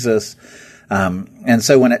Jesus. And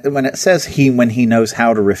so when it says when he knows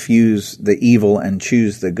how to refuse the evil and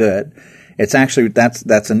choose the good, it's actually,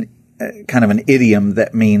 that's an kind of an idiom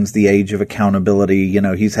that means the age of accountability.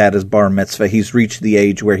 He's had his bar mitzvah. He's reached the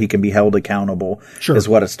age where he can be held accountable, sure, is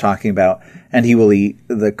what it's talking about. And he will eat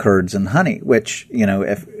the curds and honey, which,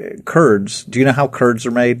 if curds, do you know how curds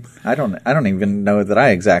are made? I don't even know that I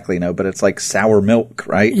exactly know, but it's like sour milk,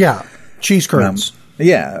 right? Yeah. Cheese curds.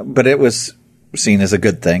 Yeah. But it was seen as a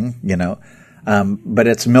good thing, but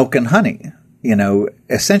it's milk and honey,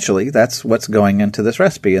 essentially that's what's going into this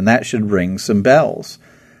recipe. And that should ring some bells.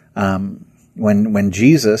 When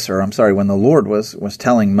the Lord was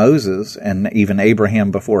telling Moses and even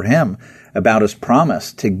Abraham before him about his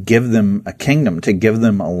promise to give them a kingdom, to give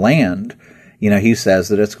them a land, he says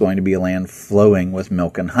that it's going to be a land flowing with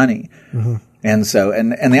milk and honey. Mm-hmm. And so,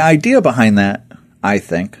 and the idea behind that, I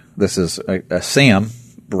think, this is a Sam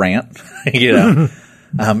rant,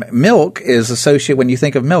 milk is associated, when you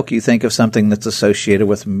think of milk, you think of something that's associated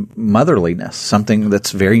with motherliness, something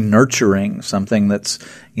that's very nurturing, something that's,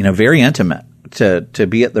 very intimate, to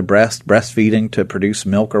be at the breastfeeding, to produce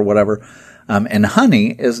milk or whatever. And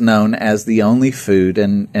honey is known as the only food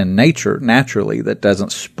in nature, naturally, that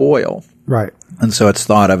doesn't spoil. Right. And so it's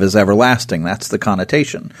thought of as everlasting. That's the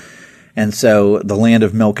connotation. And so the land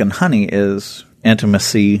of milk and honey is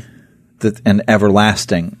intimacy, and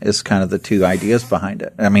everlasting is kind of the two ideas behind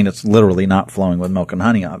it. I mean, it's literally not flowing with milk and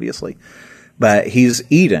honey, obviously, but he's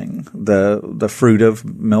eating the fruit of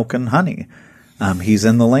milk and honey. He's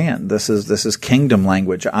in the land. This is kingdom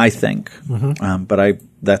language, I think. Mm-hmm. But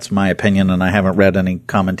that's my opinion, and I haven't read any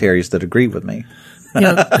commentaries that agree with me.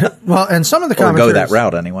 Well, and some of the commentaries or go that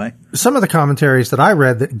route anyway. Some of the commentaries that I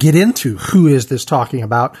read that get into who is this talking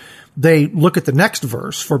about, they look at the next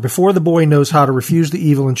verse. For before the boy knows how to refuse the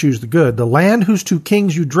evil and choose the good, the land whose two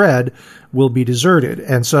kings you dread will be deserted.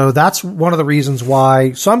 And so that's one of the reasons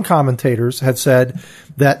why some commentators had said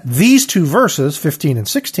that these two verses, 15 and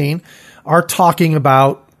 16, are talking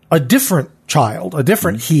about a different child, a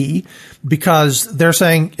different he, because they're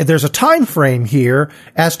saying there's a time frame here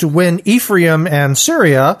as to when Ephraim and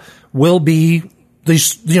Syria will be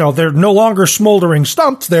these, they're no longer smoldering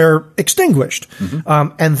stumps, they're extinguished.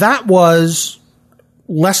 Mm-hmm. And that was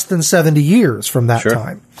less than 70 years from that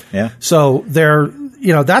time. Yeah. So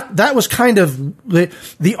that was kind of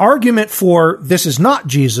the argument for this is not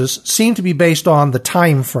Jesus seemed to be based on the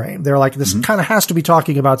time frame. They're like, this kind of has to be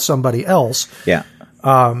talking about somebody else. Yeah.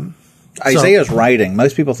 Isaiah's writing,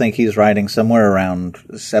 most people think he's writing somewhere around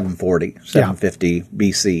 750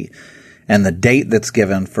 BC. And the date that's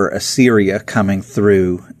given for Assyria coming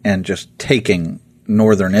through and just taking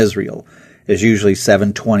northern Israel is usually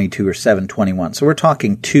 722 or 721. So we're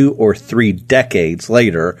talking 2 or 3 decades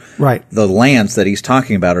later. Right. The lands that he's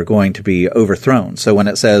talking about are going to be overthrown. So when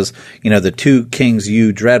it says, the two kings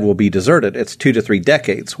you dread will be deserted, it's 2 to 3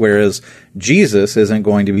 decades, whereas Jesus isn't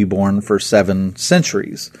going to be born for 7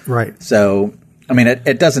 centuries. Right. So I mean,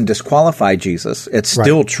 it doesn't disqualify Jesus. It's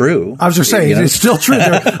still true. I was just saying, it's still true.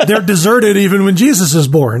 They're deserted even when Jesus is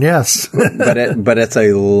born. Yes, but it's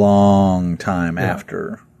a long time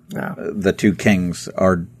after the two kings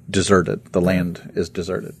are deserted. The land is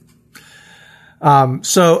deserted.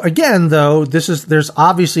 So again, though, there's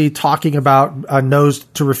obviously talking about knows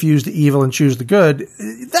to refuse the evil and choose the good.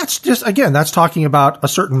 That's talking about a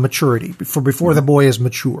certain maturity. Before the boy is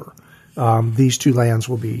mature, these two lands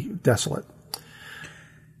will be desolate.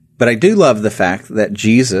 But I do love the fact that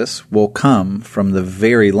Jesus will come from the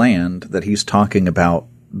very land that he's talking about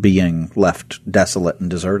being left desolate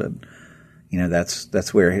and deserted.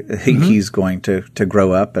 That's where he's going to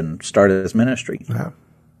grow up and start his ministry. Yeah.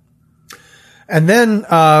 And then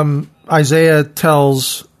Isaiah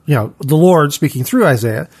tells, the Lord, speaking through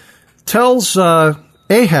Isaiah, tells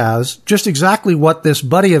Ahaz just exactly what this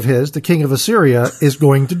buddy of his, the king of Assyria, is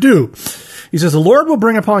going to do. He says, the Lord will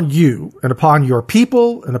bring upon you and upon your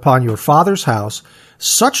people and upon your father's house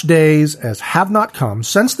such days as have not come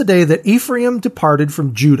since the day that Ephraim departed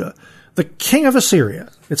from Judah, the king of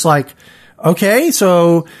Assyria. It's like, okay,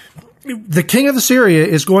 so the king of Assyria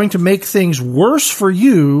is going to make things worse for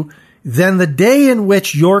you than the day in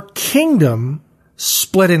which your kingdom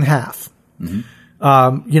split in half. Mm-hmm.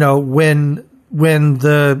 When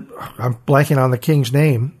I'm blanking on the king's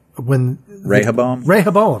name, when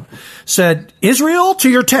Rehoboam said, Israel to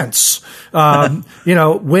your tents. When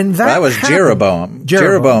that was happened,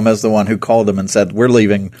 Jeroboam is the one who called him and said, we're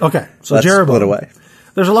leaving. Okay. So let's Jeroboam. Split away.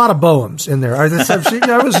 There's a lot of Boams in there. I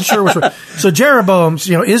wasn't sure which one. So Jeroboam's,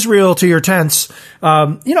 Israel to your tents.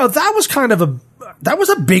 That was kind of that was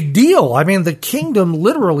a big deal. I mean, the kingdom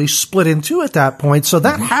literally split in two at that point. So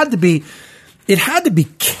that had to be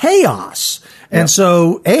chaos. And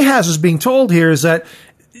so Ahaz is being told here is that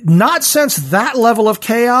not since that level of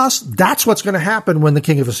chaos, that's what's going to happen when the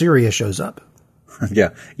king of Assyria shows up. Yeah.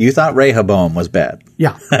 You thought Rehoboam was bad.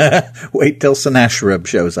 Yeah. Wait till Sennacherib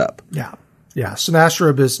shows up. Yeah. Yeah.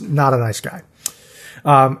 Sennacherib is not a nice guy.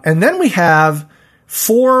 And then we have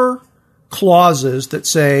 4 clauses that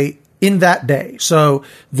say in that day. So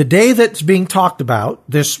the day that's being talked about,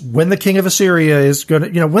 when the king of Assyria is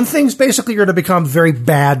going to, when things basically are going to become very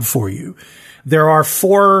bad for you. There are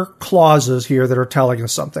 4 clauses here that are telling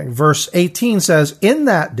us something. Verse 18 says, in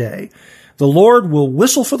that day, the Lord will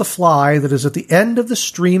whistle for the fly that is at the end of the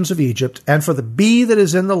streams of Egypt and for the bee that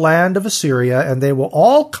is in the land of Assyria, and they will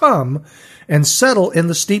all come and settle in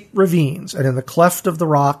the steep ravines and in the cleft of the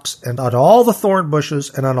rocks and on all the thorn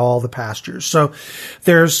bushes and on all the pastures. So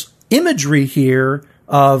there's imagery here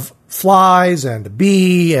of flies and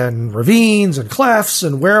bee and ravines and clefts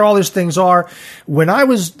and where all these things are. When I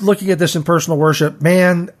was looking at this in personal worship,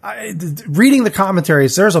 reading the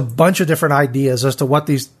commentaries, there's a bunch of different ideas as to what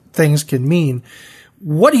these things can mean.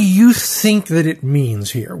 What do you think that it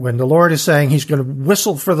means here when the Lord is saying he's going to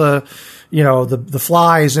whistle for the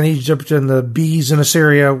flies in Egypt and the bees in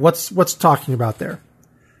Assyria? What's talking about there?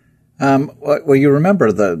 Well, you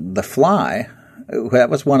remember the fly. That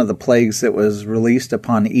was one of the plagues that was released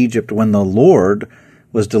upon Egypt when the Lord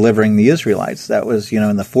was delivering the Israelites. That was,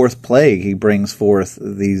 in the 4th plague, he brings forth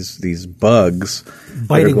these bugs.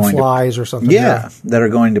 Biting flies or something. Yeah, that are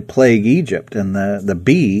going to plague Egypt. And the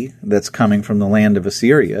bee that's coming from the land of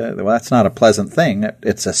Assyria, well, that's not a pleasant thing.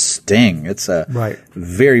 It's a sting. It's a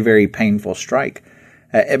very, very painful strike.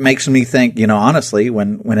 It makes me think, honestly,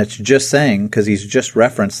 when it's just saying, because he's just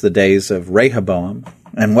referenced the days of Rehoboam,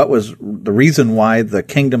 and what was the reason why the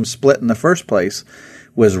kingdom split in the first place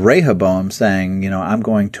was Rehoboam saying, I'm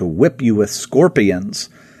going to whip you with scorpions.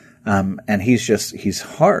 And he's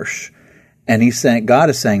harsh. And he's saying, God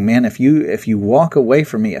is saying, man, if you walk away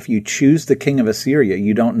from me, if you choose the king of Assyria,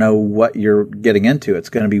 you don't know what you're getting into. It's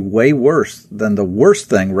going to be way worse than the worst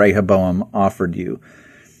thing Rehoboam offered you.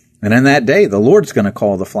 And in that day, the Lord's going to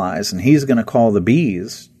call the flies, and he's going to call the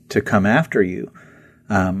bees to come after you.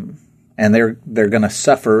 And they're going to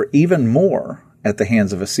suffer even more at the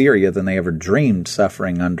hands of Assyria than they ever dreamed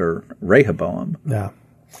suffering under Rehoboam. Yeah.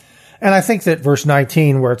 And I think that verse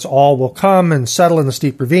 19, where it's all will come and settle in the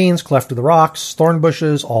steep ravines, cleft of the rocks, thorn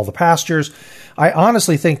bushes, all the pastures, I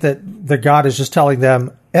honestly think that God is just telling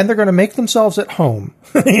them, and they're going to make themselves at home.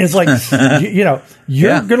 It's like,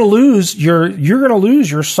 you're going to lose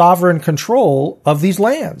your sovereign control of these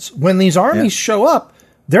lands. When these armies show up,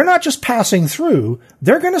 they're not just passing through,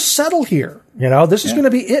 they're going to settle here. This is going to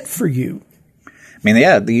be it for you. I mean,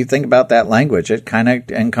 you think about that language. It kind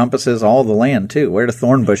of encompasses all the land, too. Where do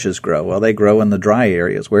thorn bushes grow? Well, they grow in the dry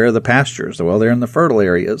areas. Where are the pastures? Well, they're in the fertile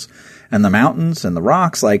areas. And the mountains and the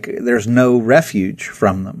rocks, there's no refuge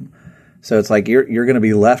from them. So it's like you're going to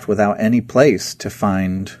be left without any place to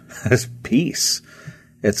find peace.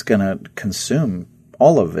 It's going to consume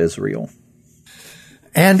all of Israel.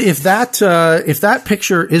 And if that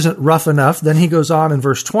picture isn't rough enough, then he goes on in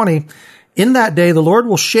verse 20, in that day, the Lord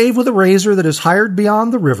will shave with a razor that is hired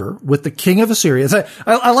beyond the river with the king of Assyria.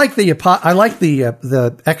 I like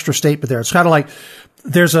the extra statement there. It's kind of like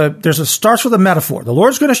there's a starts with a metaphor. The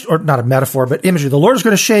Lord's going to, or not a metaphor, but imagery. The Lord's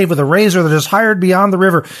going to shave with a razor that is hired beyond the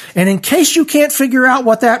river. And in case you can't figure out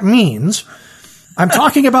what that means, I'm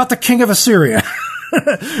talking about the king of Assyria.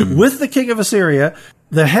 With the king of Assyria,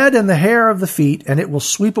 the head and the hair of the feet, and it will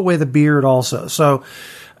sweep away the beard also. So,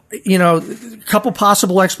 a couple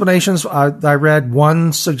possible explanations. I read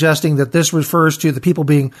one suggesting that this refers to the people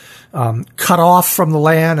being cut off from the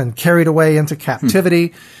land and carried away into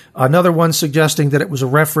captivity. Another one suggesting that it was a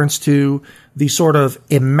reference to the sort of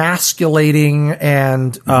emasculating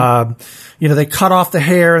and, they cut off the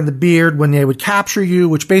hair and the beard when they would capture you,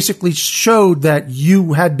 which basically showed that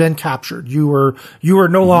you had been captured. You were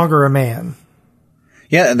no longer a man.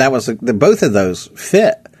 Yeah, that was both of those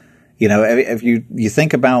fit. If you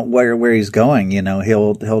think about where he's going,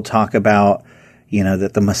 he'll talk about,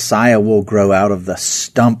 that the Messiah will grow out of the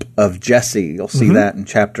stump of Jesse. You'll see that in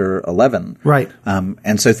chapter 11. Right.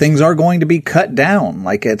 And so things are going to be cut down.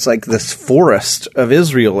 Like it's like this forest of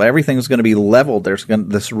Israel. Everything's going to be leveled.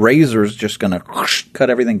 This razor's just going to cut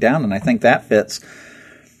everything down. And I think that fits.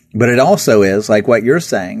 But it also is like what you're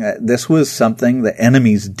saying. This was something the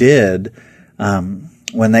enemies did,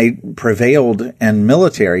 when they prevailed in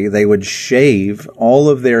military. They would shave all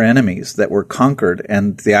of their enemies that were conquered.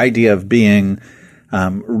 And the idea of being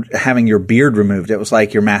having your beard removed. It was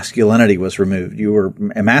like your masculinity was removed. You were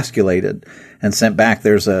emasculated and sent back.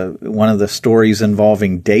 There's one of the stories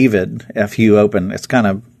involving David. If you open, it's kind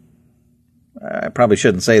of, I probably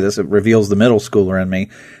shouldn't say this. It reveals the middle schooler in me,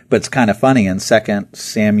 but it's kind of funny in 2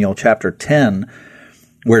 Samuel chapter 10,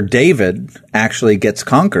 where David actually gets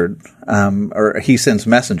conquered, or he sends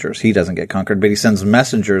messengers. He doesn't get conquered, but he sends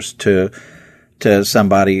messengers to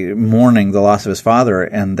somebody mourning the loss of his father,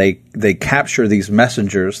 and they capture these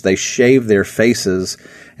messengers, they shave their faces,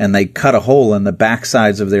 and they cut a hole in the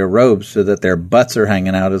backsides of their robes so that their butts are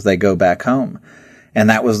hanging out as they go back home. And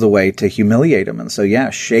that was the way to humiliate them. And so,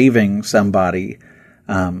 shaving somebody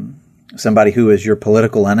who is your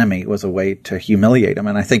political enemy was a way to humiliate them.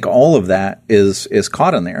 And I think all of that is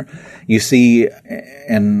caught in there. You see,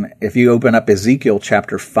 and if you open up Ezekiel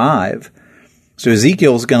chapter 5, so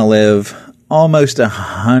Ezekiel's going to live almost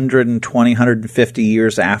 120, 150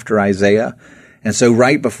 years after Isaiah. And so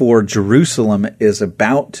right before Jerusalem is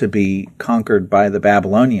about to be conquered by the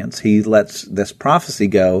Babylonians, he lets this prophecy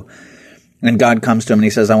go, and God comes to him and he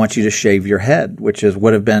says, I want you to shave your head, which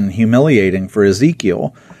would have been humiliating for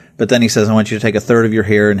Ezekiel. But then he says, I want you to take a third of your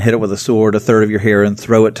hair and hit it with a sword, a third of your hair and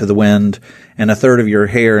throw it to the wind, and a third of your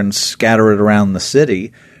hair and scatter it around the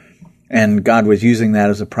city. And God was using that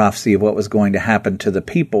as a prophecy of what was going to happen to the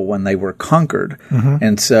people when they were conquered.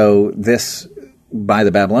 And so this, by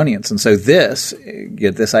the Babylonians. And so this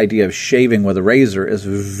idea of shaving with a razor is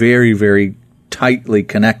very, very tightly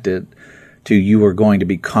connected to you are going to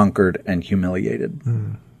be conquered and humiliated.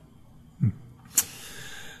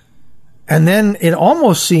 And then it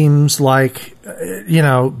almost seems like,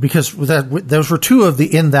 because those were two of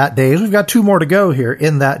the in that days. We've got two more to go here.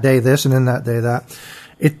 In that day this and in that day that.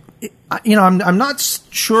 I'm not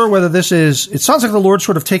sure whether this is, it sounds like the Lord's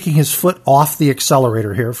sort of taking his foot off the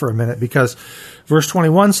accelerator here for a minute, because verse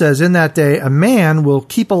 21 says, in that day, a man will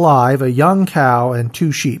keep alive a young cow and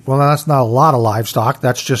 2 sheep. Well, that's not a lot of livestock.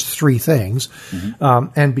 That's just 3 things.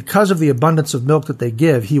 And because of the abundance of milk that they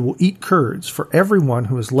give, he will eat curds. For everyone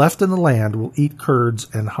who is left in the land will eat curds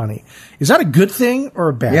and honey. Is that a good thing or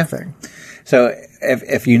a bad thing? So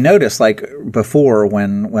if you notice, like before,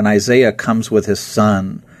 when Isaiah comes with his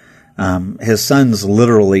son's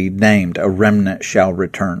literally named, a remnant shall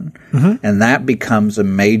return. And that becomes a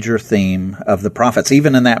major theme of the prophets.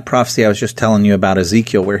 Even in that prophecy I was just telling you about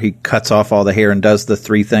Ezekiel, where he cuts off all the hair and does the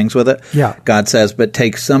 3 things with it. God says, but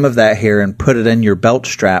take some of that hair and put it in your belt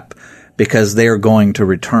strap, because they're going to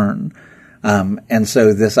return. And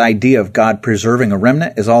so this idea of God preserving a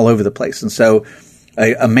remnant is all over the place. And so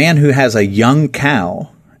a man who has a young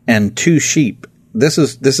cow and 2 sheep, this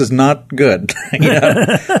is not good. He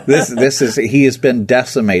has been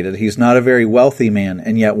decimated. He's not a very wealthy man.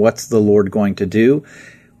 And yet what's the Lord going to do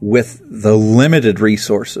with the limited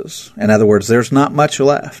resources? In other words, there's not much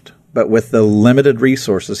left, but with the limited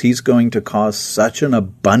resources, he's going to cause such an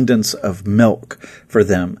abundance of milk for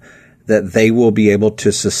them that they will be able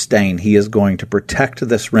to sustain. He is going to protect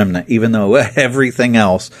this remnant, even though everything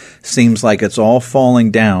else seems like it's all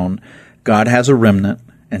falling down. God has a remnant,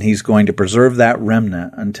 and he's going to preserve that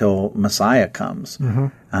remnant until Messiah comes.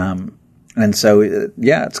 And so,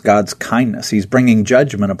 it's God's kindness. He's bringing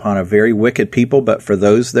judgment upon a very wicked people, but for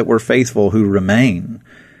those that were faithful who remain,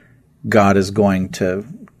 God is going to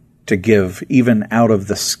give, even out of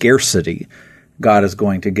the scarcity, God is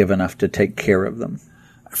going to give enough to take care of them.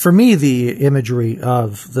 For me, the imagery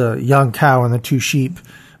of the young cow and the 2 sheep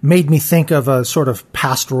made me think of a sort of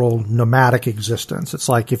pastoral nomadic existence. It's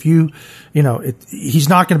like if he's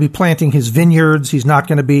not going to be planting his vineyards. He's not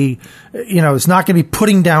going to be, it's not going to be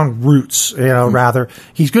putting down roots, rather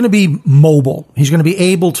he's going to be mobile. He's going to be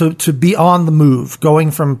able to be on the move,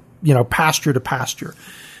 going from, pasture to pasture.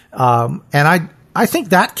 And I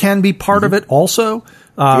think that can be part of it also.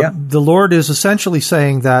 The Lord is essentially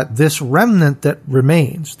saying that this remnant that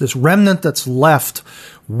remains, this remnant that's left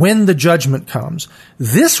when the judgment comes,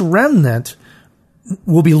 this remnant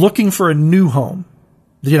will be looking for a new home.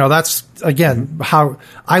 That's, again, how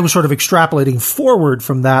I was sort of extrapolating forward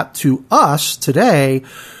from that to us today,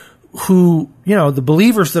 who, the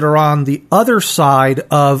believers that are on the other side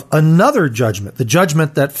of another judgment, the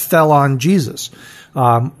judgment that fell on Jesus.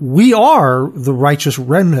 we are the righteous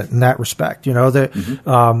remnant in that respect.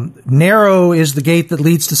 Narrow is the gate that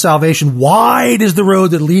leads to salvation. Wide is the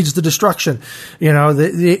road that leads to destruction.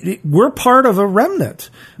 We're part of a remnant.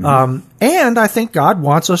 And I think God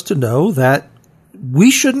wants us to know that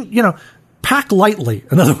we shouldn't, pack lightly.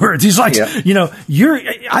 In other words, he's like,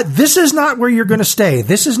 this is not where you're going to stay.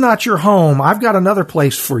 This is not your home. I've got another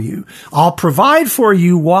place for you. I'll provide for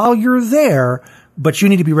you while you're there, but you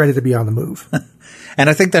need to be ready to be on the move. And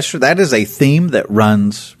I think that is a theme that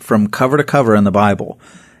runs from cover to cover in the Bible.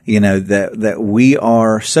 That we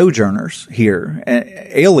are sojourners here,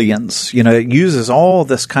 aliens. It uses all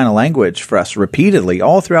this kind of language for us repeatedly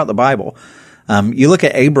all throughout the Bible. You look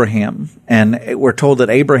at Abraham, and we're told that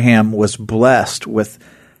Abraham was blessed with,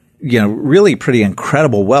 really pretty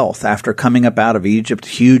incredible wealth after coming up out of Egypt,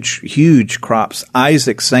 huge crops.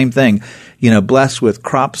 Isaac, same thing, blessed with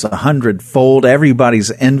crops 100-fold. Everybody's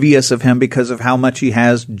envious of him because of how much he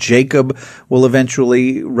has. Jacob will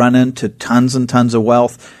eventually run into tons and tons of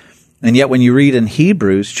wealth. And yet when you read in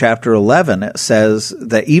Hebrews chapter 11, it says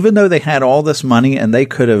that even though they had all this money and they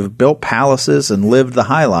could have built palaces and lived the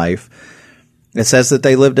high life, it says that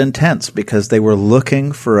they lived in tents because they were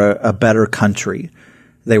looking for a better country.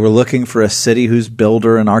 They were looking for a city whose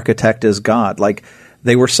builder and architect is God. Like,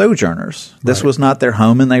 they were sojourners. This was not their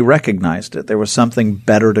home, and they recognized it. There was something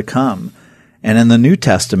better to come. And in the New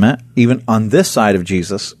Testament, even on this side of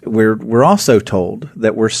Jesus, we're also told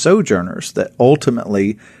that we're sojourners, that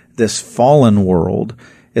ultimately this fallen world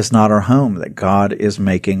is not our home, that God is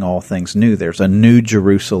making all things new. There's a new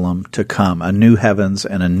Jerusalem to come, a new heavens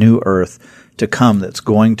and a new earth to come that's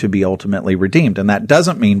going to be ultimately redeemed. And that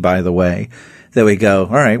doesn't mean, by the way, that we go,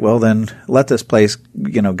 all right, well then let this place,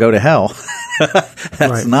 go to hell.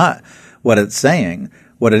 That's not what it's saying.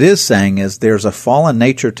 What it is saying is there's a fallen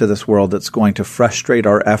nature to this world that's going to frustrate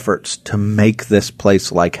our efforts to make this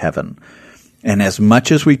place like heaven. And as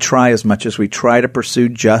much as we try to pursue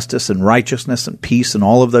justice and righteousness and peace and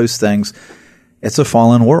all of those things, it's a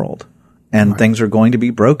fallen world. And things are going to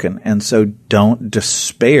be broken. And so don't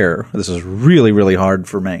despair. This is really, really hard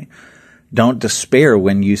for me. Don't despair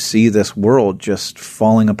when you see this world just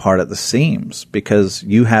falling apart at the seams, because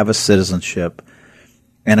you have a citizenship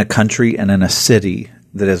in a country and in a city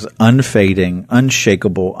that is unfading,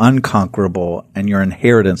 unshakable, unconquerable, and your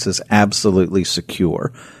inheritance is absolutely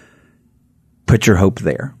secure. Put your hope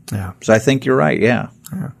there. Yeah. So I think you're right. Yeah.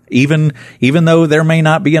 Even though there may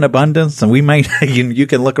not be an abundance, and we may, you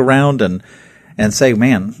can look around and say,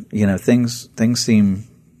 man, things seem,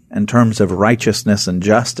 in terms of righteousness and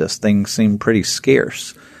justice, things seem pretty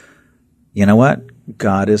scarce. You know what?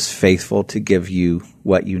 God is faithful to give you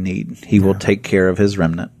what you need. He will take care of his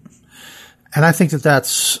remnant. And I think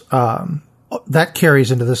that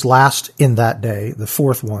carries into this last in that day, the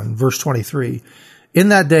fourth one, verse 23. In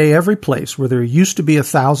that day, every place where there used to be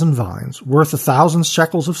 1,000 vines, worth 1,000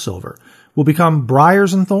 shekels of silver, will become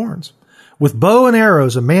briars and thorns. With bow and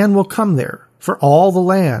arrows, a man will come there, for all the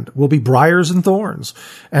land will be briars and thorns.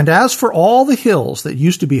 And as for all the hills that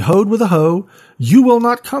used to be hoed with a hoe, you will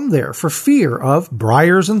not come there for fear of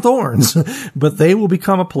briars and thorns, but they will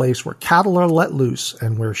become a place where cattle are let loose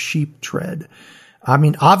and where sheep tread. I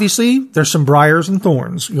mean, obviously, there's some briars and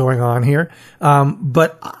thorns going on here.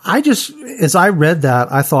 But as I read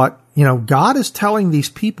that, I thought, God is telling these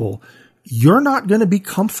people, you're not going to be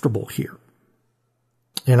comfortable here.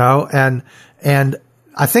 And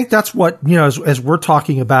I think that's what, as we're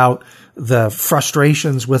talking about the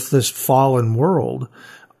frustrations with this fallen world,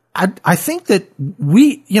 I think that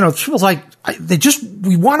we, it feels like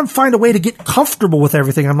we want to find a way to get comfortable with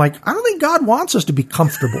everything. I'm like, I don't think God wants us to be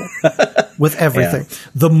comfortable with everything. Yeah.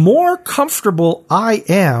 The more comfortable I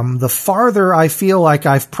am, the farther I feel like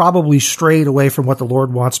I've probably strayed away from what the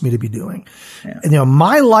Lord wants me to be doing. Yeah. And,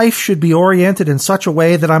 my life should be oriented in such a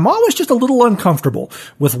way that I'm always just a little uncomfortable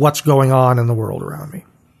with what's going on in the world around me.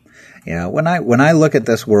 Yeah. When I look at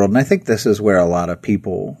this world, and I think this is where a lot of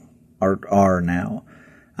people are now,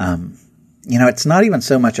 it's not even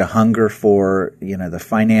so much a hunger for, the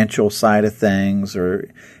financial side of things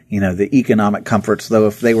or, the economic comforts, though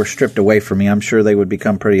if they were stripped away from me, I'm sure they would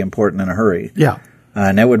become pretty important in a hurry. Yeah.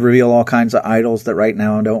 And that would reveal all kinds of idols that right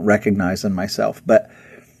now I don't recognize in myself. But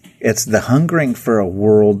it's the hungering for a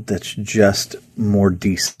world that's just more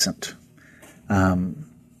decent,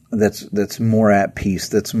 that's more at peace,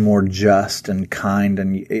 that's more just and kind.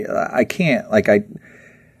 And I can't,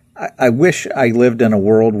 I wish I lived in a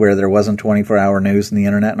world where there wasn't 24-hour news and the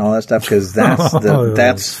internet and all that stuff, because that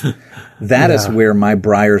is where my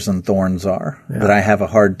briars and thorns are, that I have a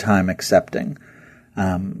hard time accepting.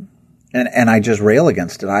 And I just rail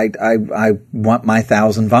against it. I want my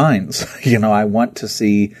 1,000 vines. I want to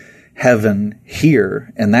see heaven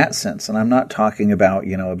here in that sense. And I'm not talking about,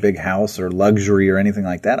 a big house or luxury or anything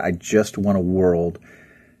like that. I just want a world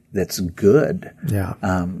that's good,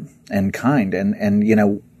 and kind.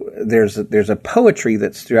 And there's a poetry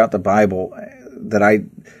that's throughout the Bible that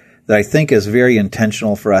I think is very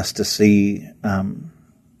intentional for us to see,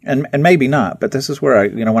 and maybe not, but this is where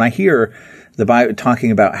when I hear the Bible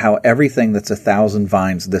talking about how everything that's 1,000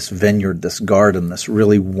 vines, this vineyard, this garden, this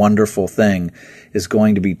really wonderful thing is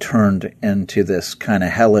going to be turned into this kind of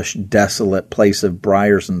hellish, desolate place of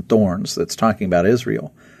briars and thorns that's talking about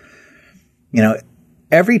Israel.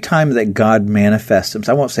 Every time that God manifests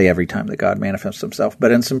himself, I won't say every time that God manifests himself,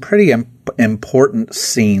 but in some pretty important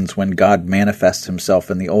scenes when God manifests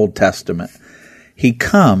himself in the Old Testament, he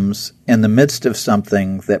comes in the midst of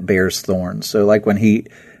something that bears thorns. So like when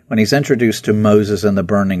he's introduced to Moses in the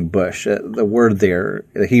burning bush, the word there,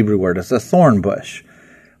 the Hebrew word, is a thorn bush.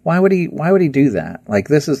 Why would he do that? Like,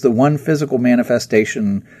 this is the one physical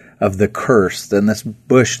manifestation of the curse, then this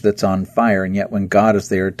bush that's on fire, and yet when God is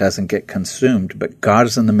there, it doesn't get consumed. But God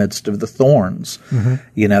is in the midst of the thorns.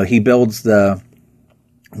 Mm-hmm. He builds the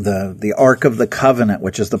Ark of the Covenant,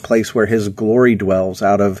 which is the place where his glory dwells,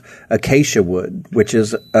 out of acacia wood, which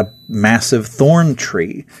is a massive thorn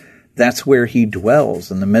tree. That's where he dwells,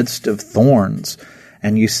 in the midst of thorns.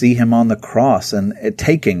 And you see him on the cross and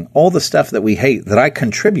taking all the stuff that we hate, that I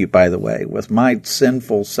contribute, by the way, with my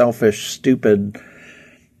sinful, selfish, stupid,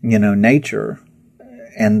 nature,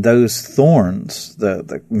 and those thorns,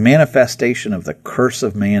 the manifestation of the curse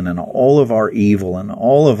of man and all of our evil and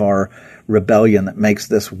all of our rebellion that makes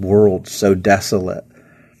this world so desolate.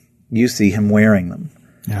 You see him wearing them.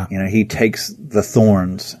 Yeah. He takes the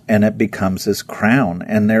thorns and it becomes his crown.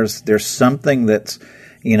 And there's something that's,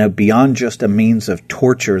 beyond just a means of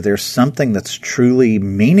torture. There's something that's truly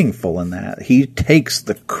meaningful in that. He takes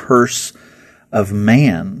the curse of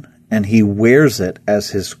man and he wears it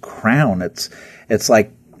as his crown. It's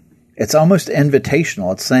like, it's almost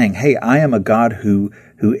invitational. It's saying, hey, I am a God who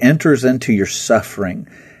enters into your suffering,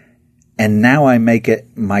 and now I make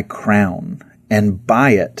it my crown. And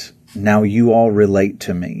by it, now you all relate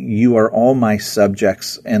to me. You are all my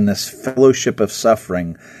subjects in this fellowship of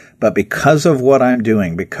suffering. But because of what I'm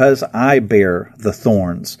doing, because I bear the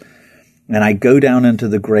thorns, and I go down into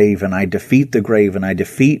the grave, and I defeat the grave, and I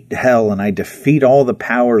defeat hell, and I defeat all the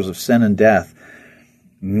powers of sin and death,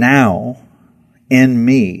 now, in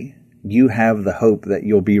me, you have the hope that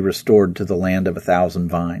you'll be restored to the land of 1,000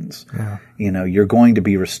 vines. Yeah. You're going to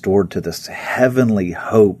be restored to this heavenly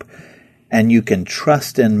hope, and you can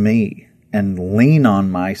trust in me and lean on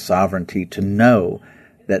my sovereignty to know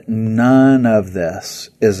that none of this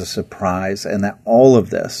is a surprise, and that all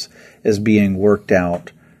of this is being worked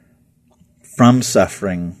out from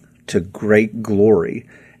suffering to great glory.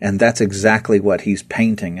 And that's exactly what he's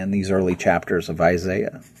painting in these early chapters of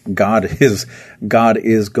Isaiah. God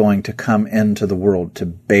is going to come into the world to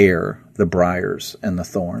bear the briars and the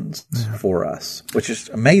thorns for us, which is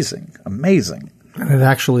amazing, amazing. And it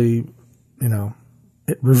actually,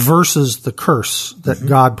 it reverses the curse that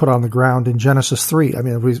God put on the ground in Genesis 3. I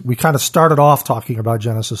mean, we kind of started off talking about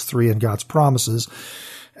Genesis 3 and God's promises.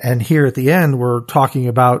 And here at the end, we're talking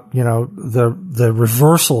about, the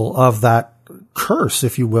reversal of that curse,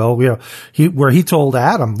 if you will, where he told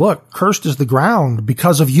Adam, look, cursed is the ground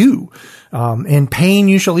because of you. In pain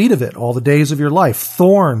you shall eat of it all the days of your life.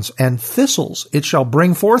 Thorns and thistles it shall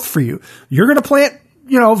bring forth for you. You're going to plant,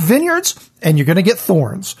 vineyards, and you're going to get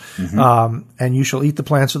thorns. Mm-hmm. And you shall eat the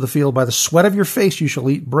plants of the field. By the sweat of your face you shall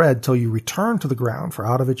eat bread till you return to the ground, for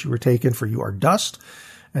out of it you were taken, for you are dust,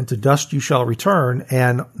 and to dust you shall return.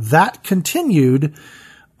 And that continued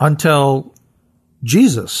until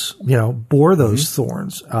Jesus, bore those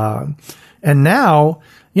thorns. And now,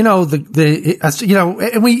 and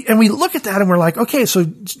we look at that and we're like, okay, so,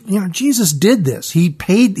 Jesus did this. He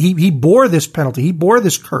bore this penalty. He bore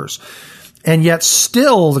this curse. And yet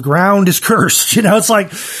still the ground is cursed. It's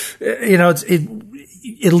like,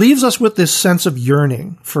 it leaves us with this sense of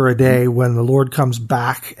yearning for a day when the Lord comes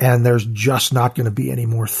back and there's just not going to be any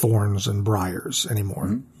more thorns and briars anymore.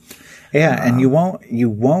 Mm-hmm. Yeah, and you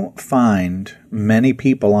won't find many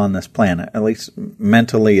people on this planet, at least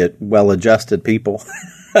mentally well-adjusted people,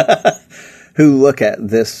 who look at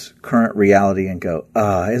this current reality and go,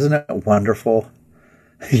 isn't it wonderful?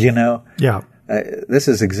 Yeah. This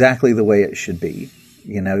is exactly the way it should be.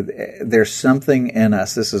 There's something in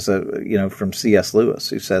us. This is from C.S. Lewis,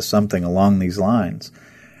 who says something along these lines,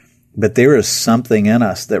 But there is something in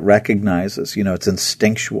us that recognizes, it's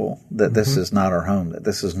instinctual that this is not our home, that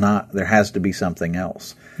this is not, there has to be something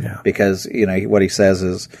else. Yeah. Because, what he says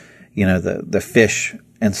is, the fish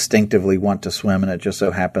instinctively want to swim, and it just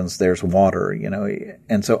so happens there's water,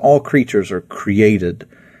 and so all creatures are created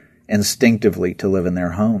instinctively to live in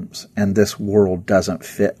their homes, and this world doesn't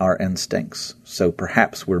fit our instincts. So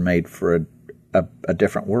perhaps we're made for a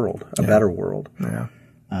different world, a better world. Yeah.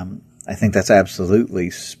 I think that's absolutely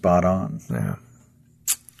spot on. Yeah.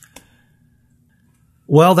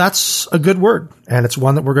 Well, that's a good word, and it's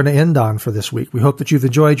one that we're going to end on for this week. We hope that you've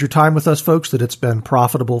enjoyed your time with us, folks, that it's been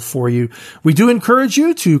profitable for you. We do encourage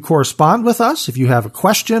you to correspond with us if you have a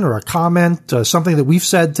question or a comment, something that we've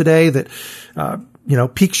said today that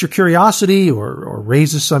piques your curiosity or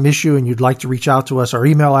raises some issue and you'd like to reach out to us. Our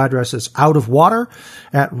email address is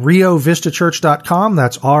outofwater@riovistachurch.com.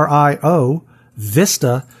 That's RIO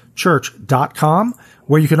VistaChurch.com,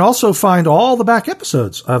 where you can also find all the back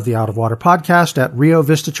episodes of the Out of Water podcast at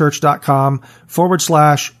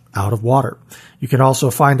riovistachurch.com/Out of Water. You can also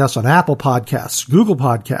find us on Apple Podcasts, Google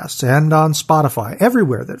Podcasts, and on Spotify.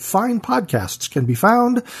 Everywhere that fine podcasts can be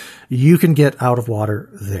found, you can get Out of Water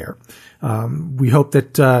there. We hope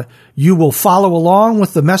that you will follow along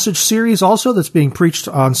with the message series also that's being preached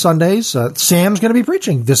on Sundays. Sam's going to be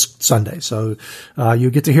preaching this Sunday, so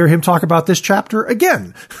you get to hear him talk about this chapter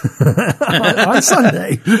again on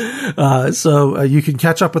Sunday. So you can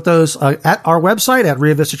catch up with those at our website at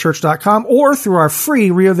riovistachurch.com or through our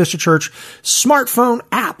free Rio Vista Church smartphone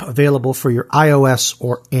app available for your iOS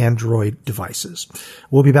or Android devices.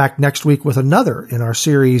 We'll be back next week with another in our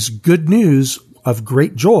series, Good News of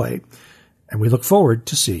Great Joy, and we look forward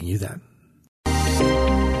to seeing you then.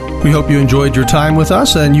 We hope you enjoyed your time with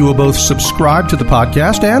us, and you will both subscribe to the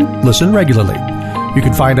podcast and listen regularly. You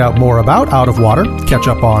can find out more about Out of Water, catch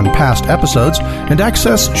up on past episodes, and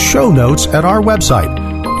access show notes at our website,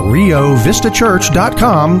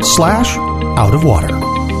 riovistachurch.com/outofwater.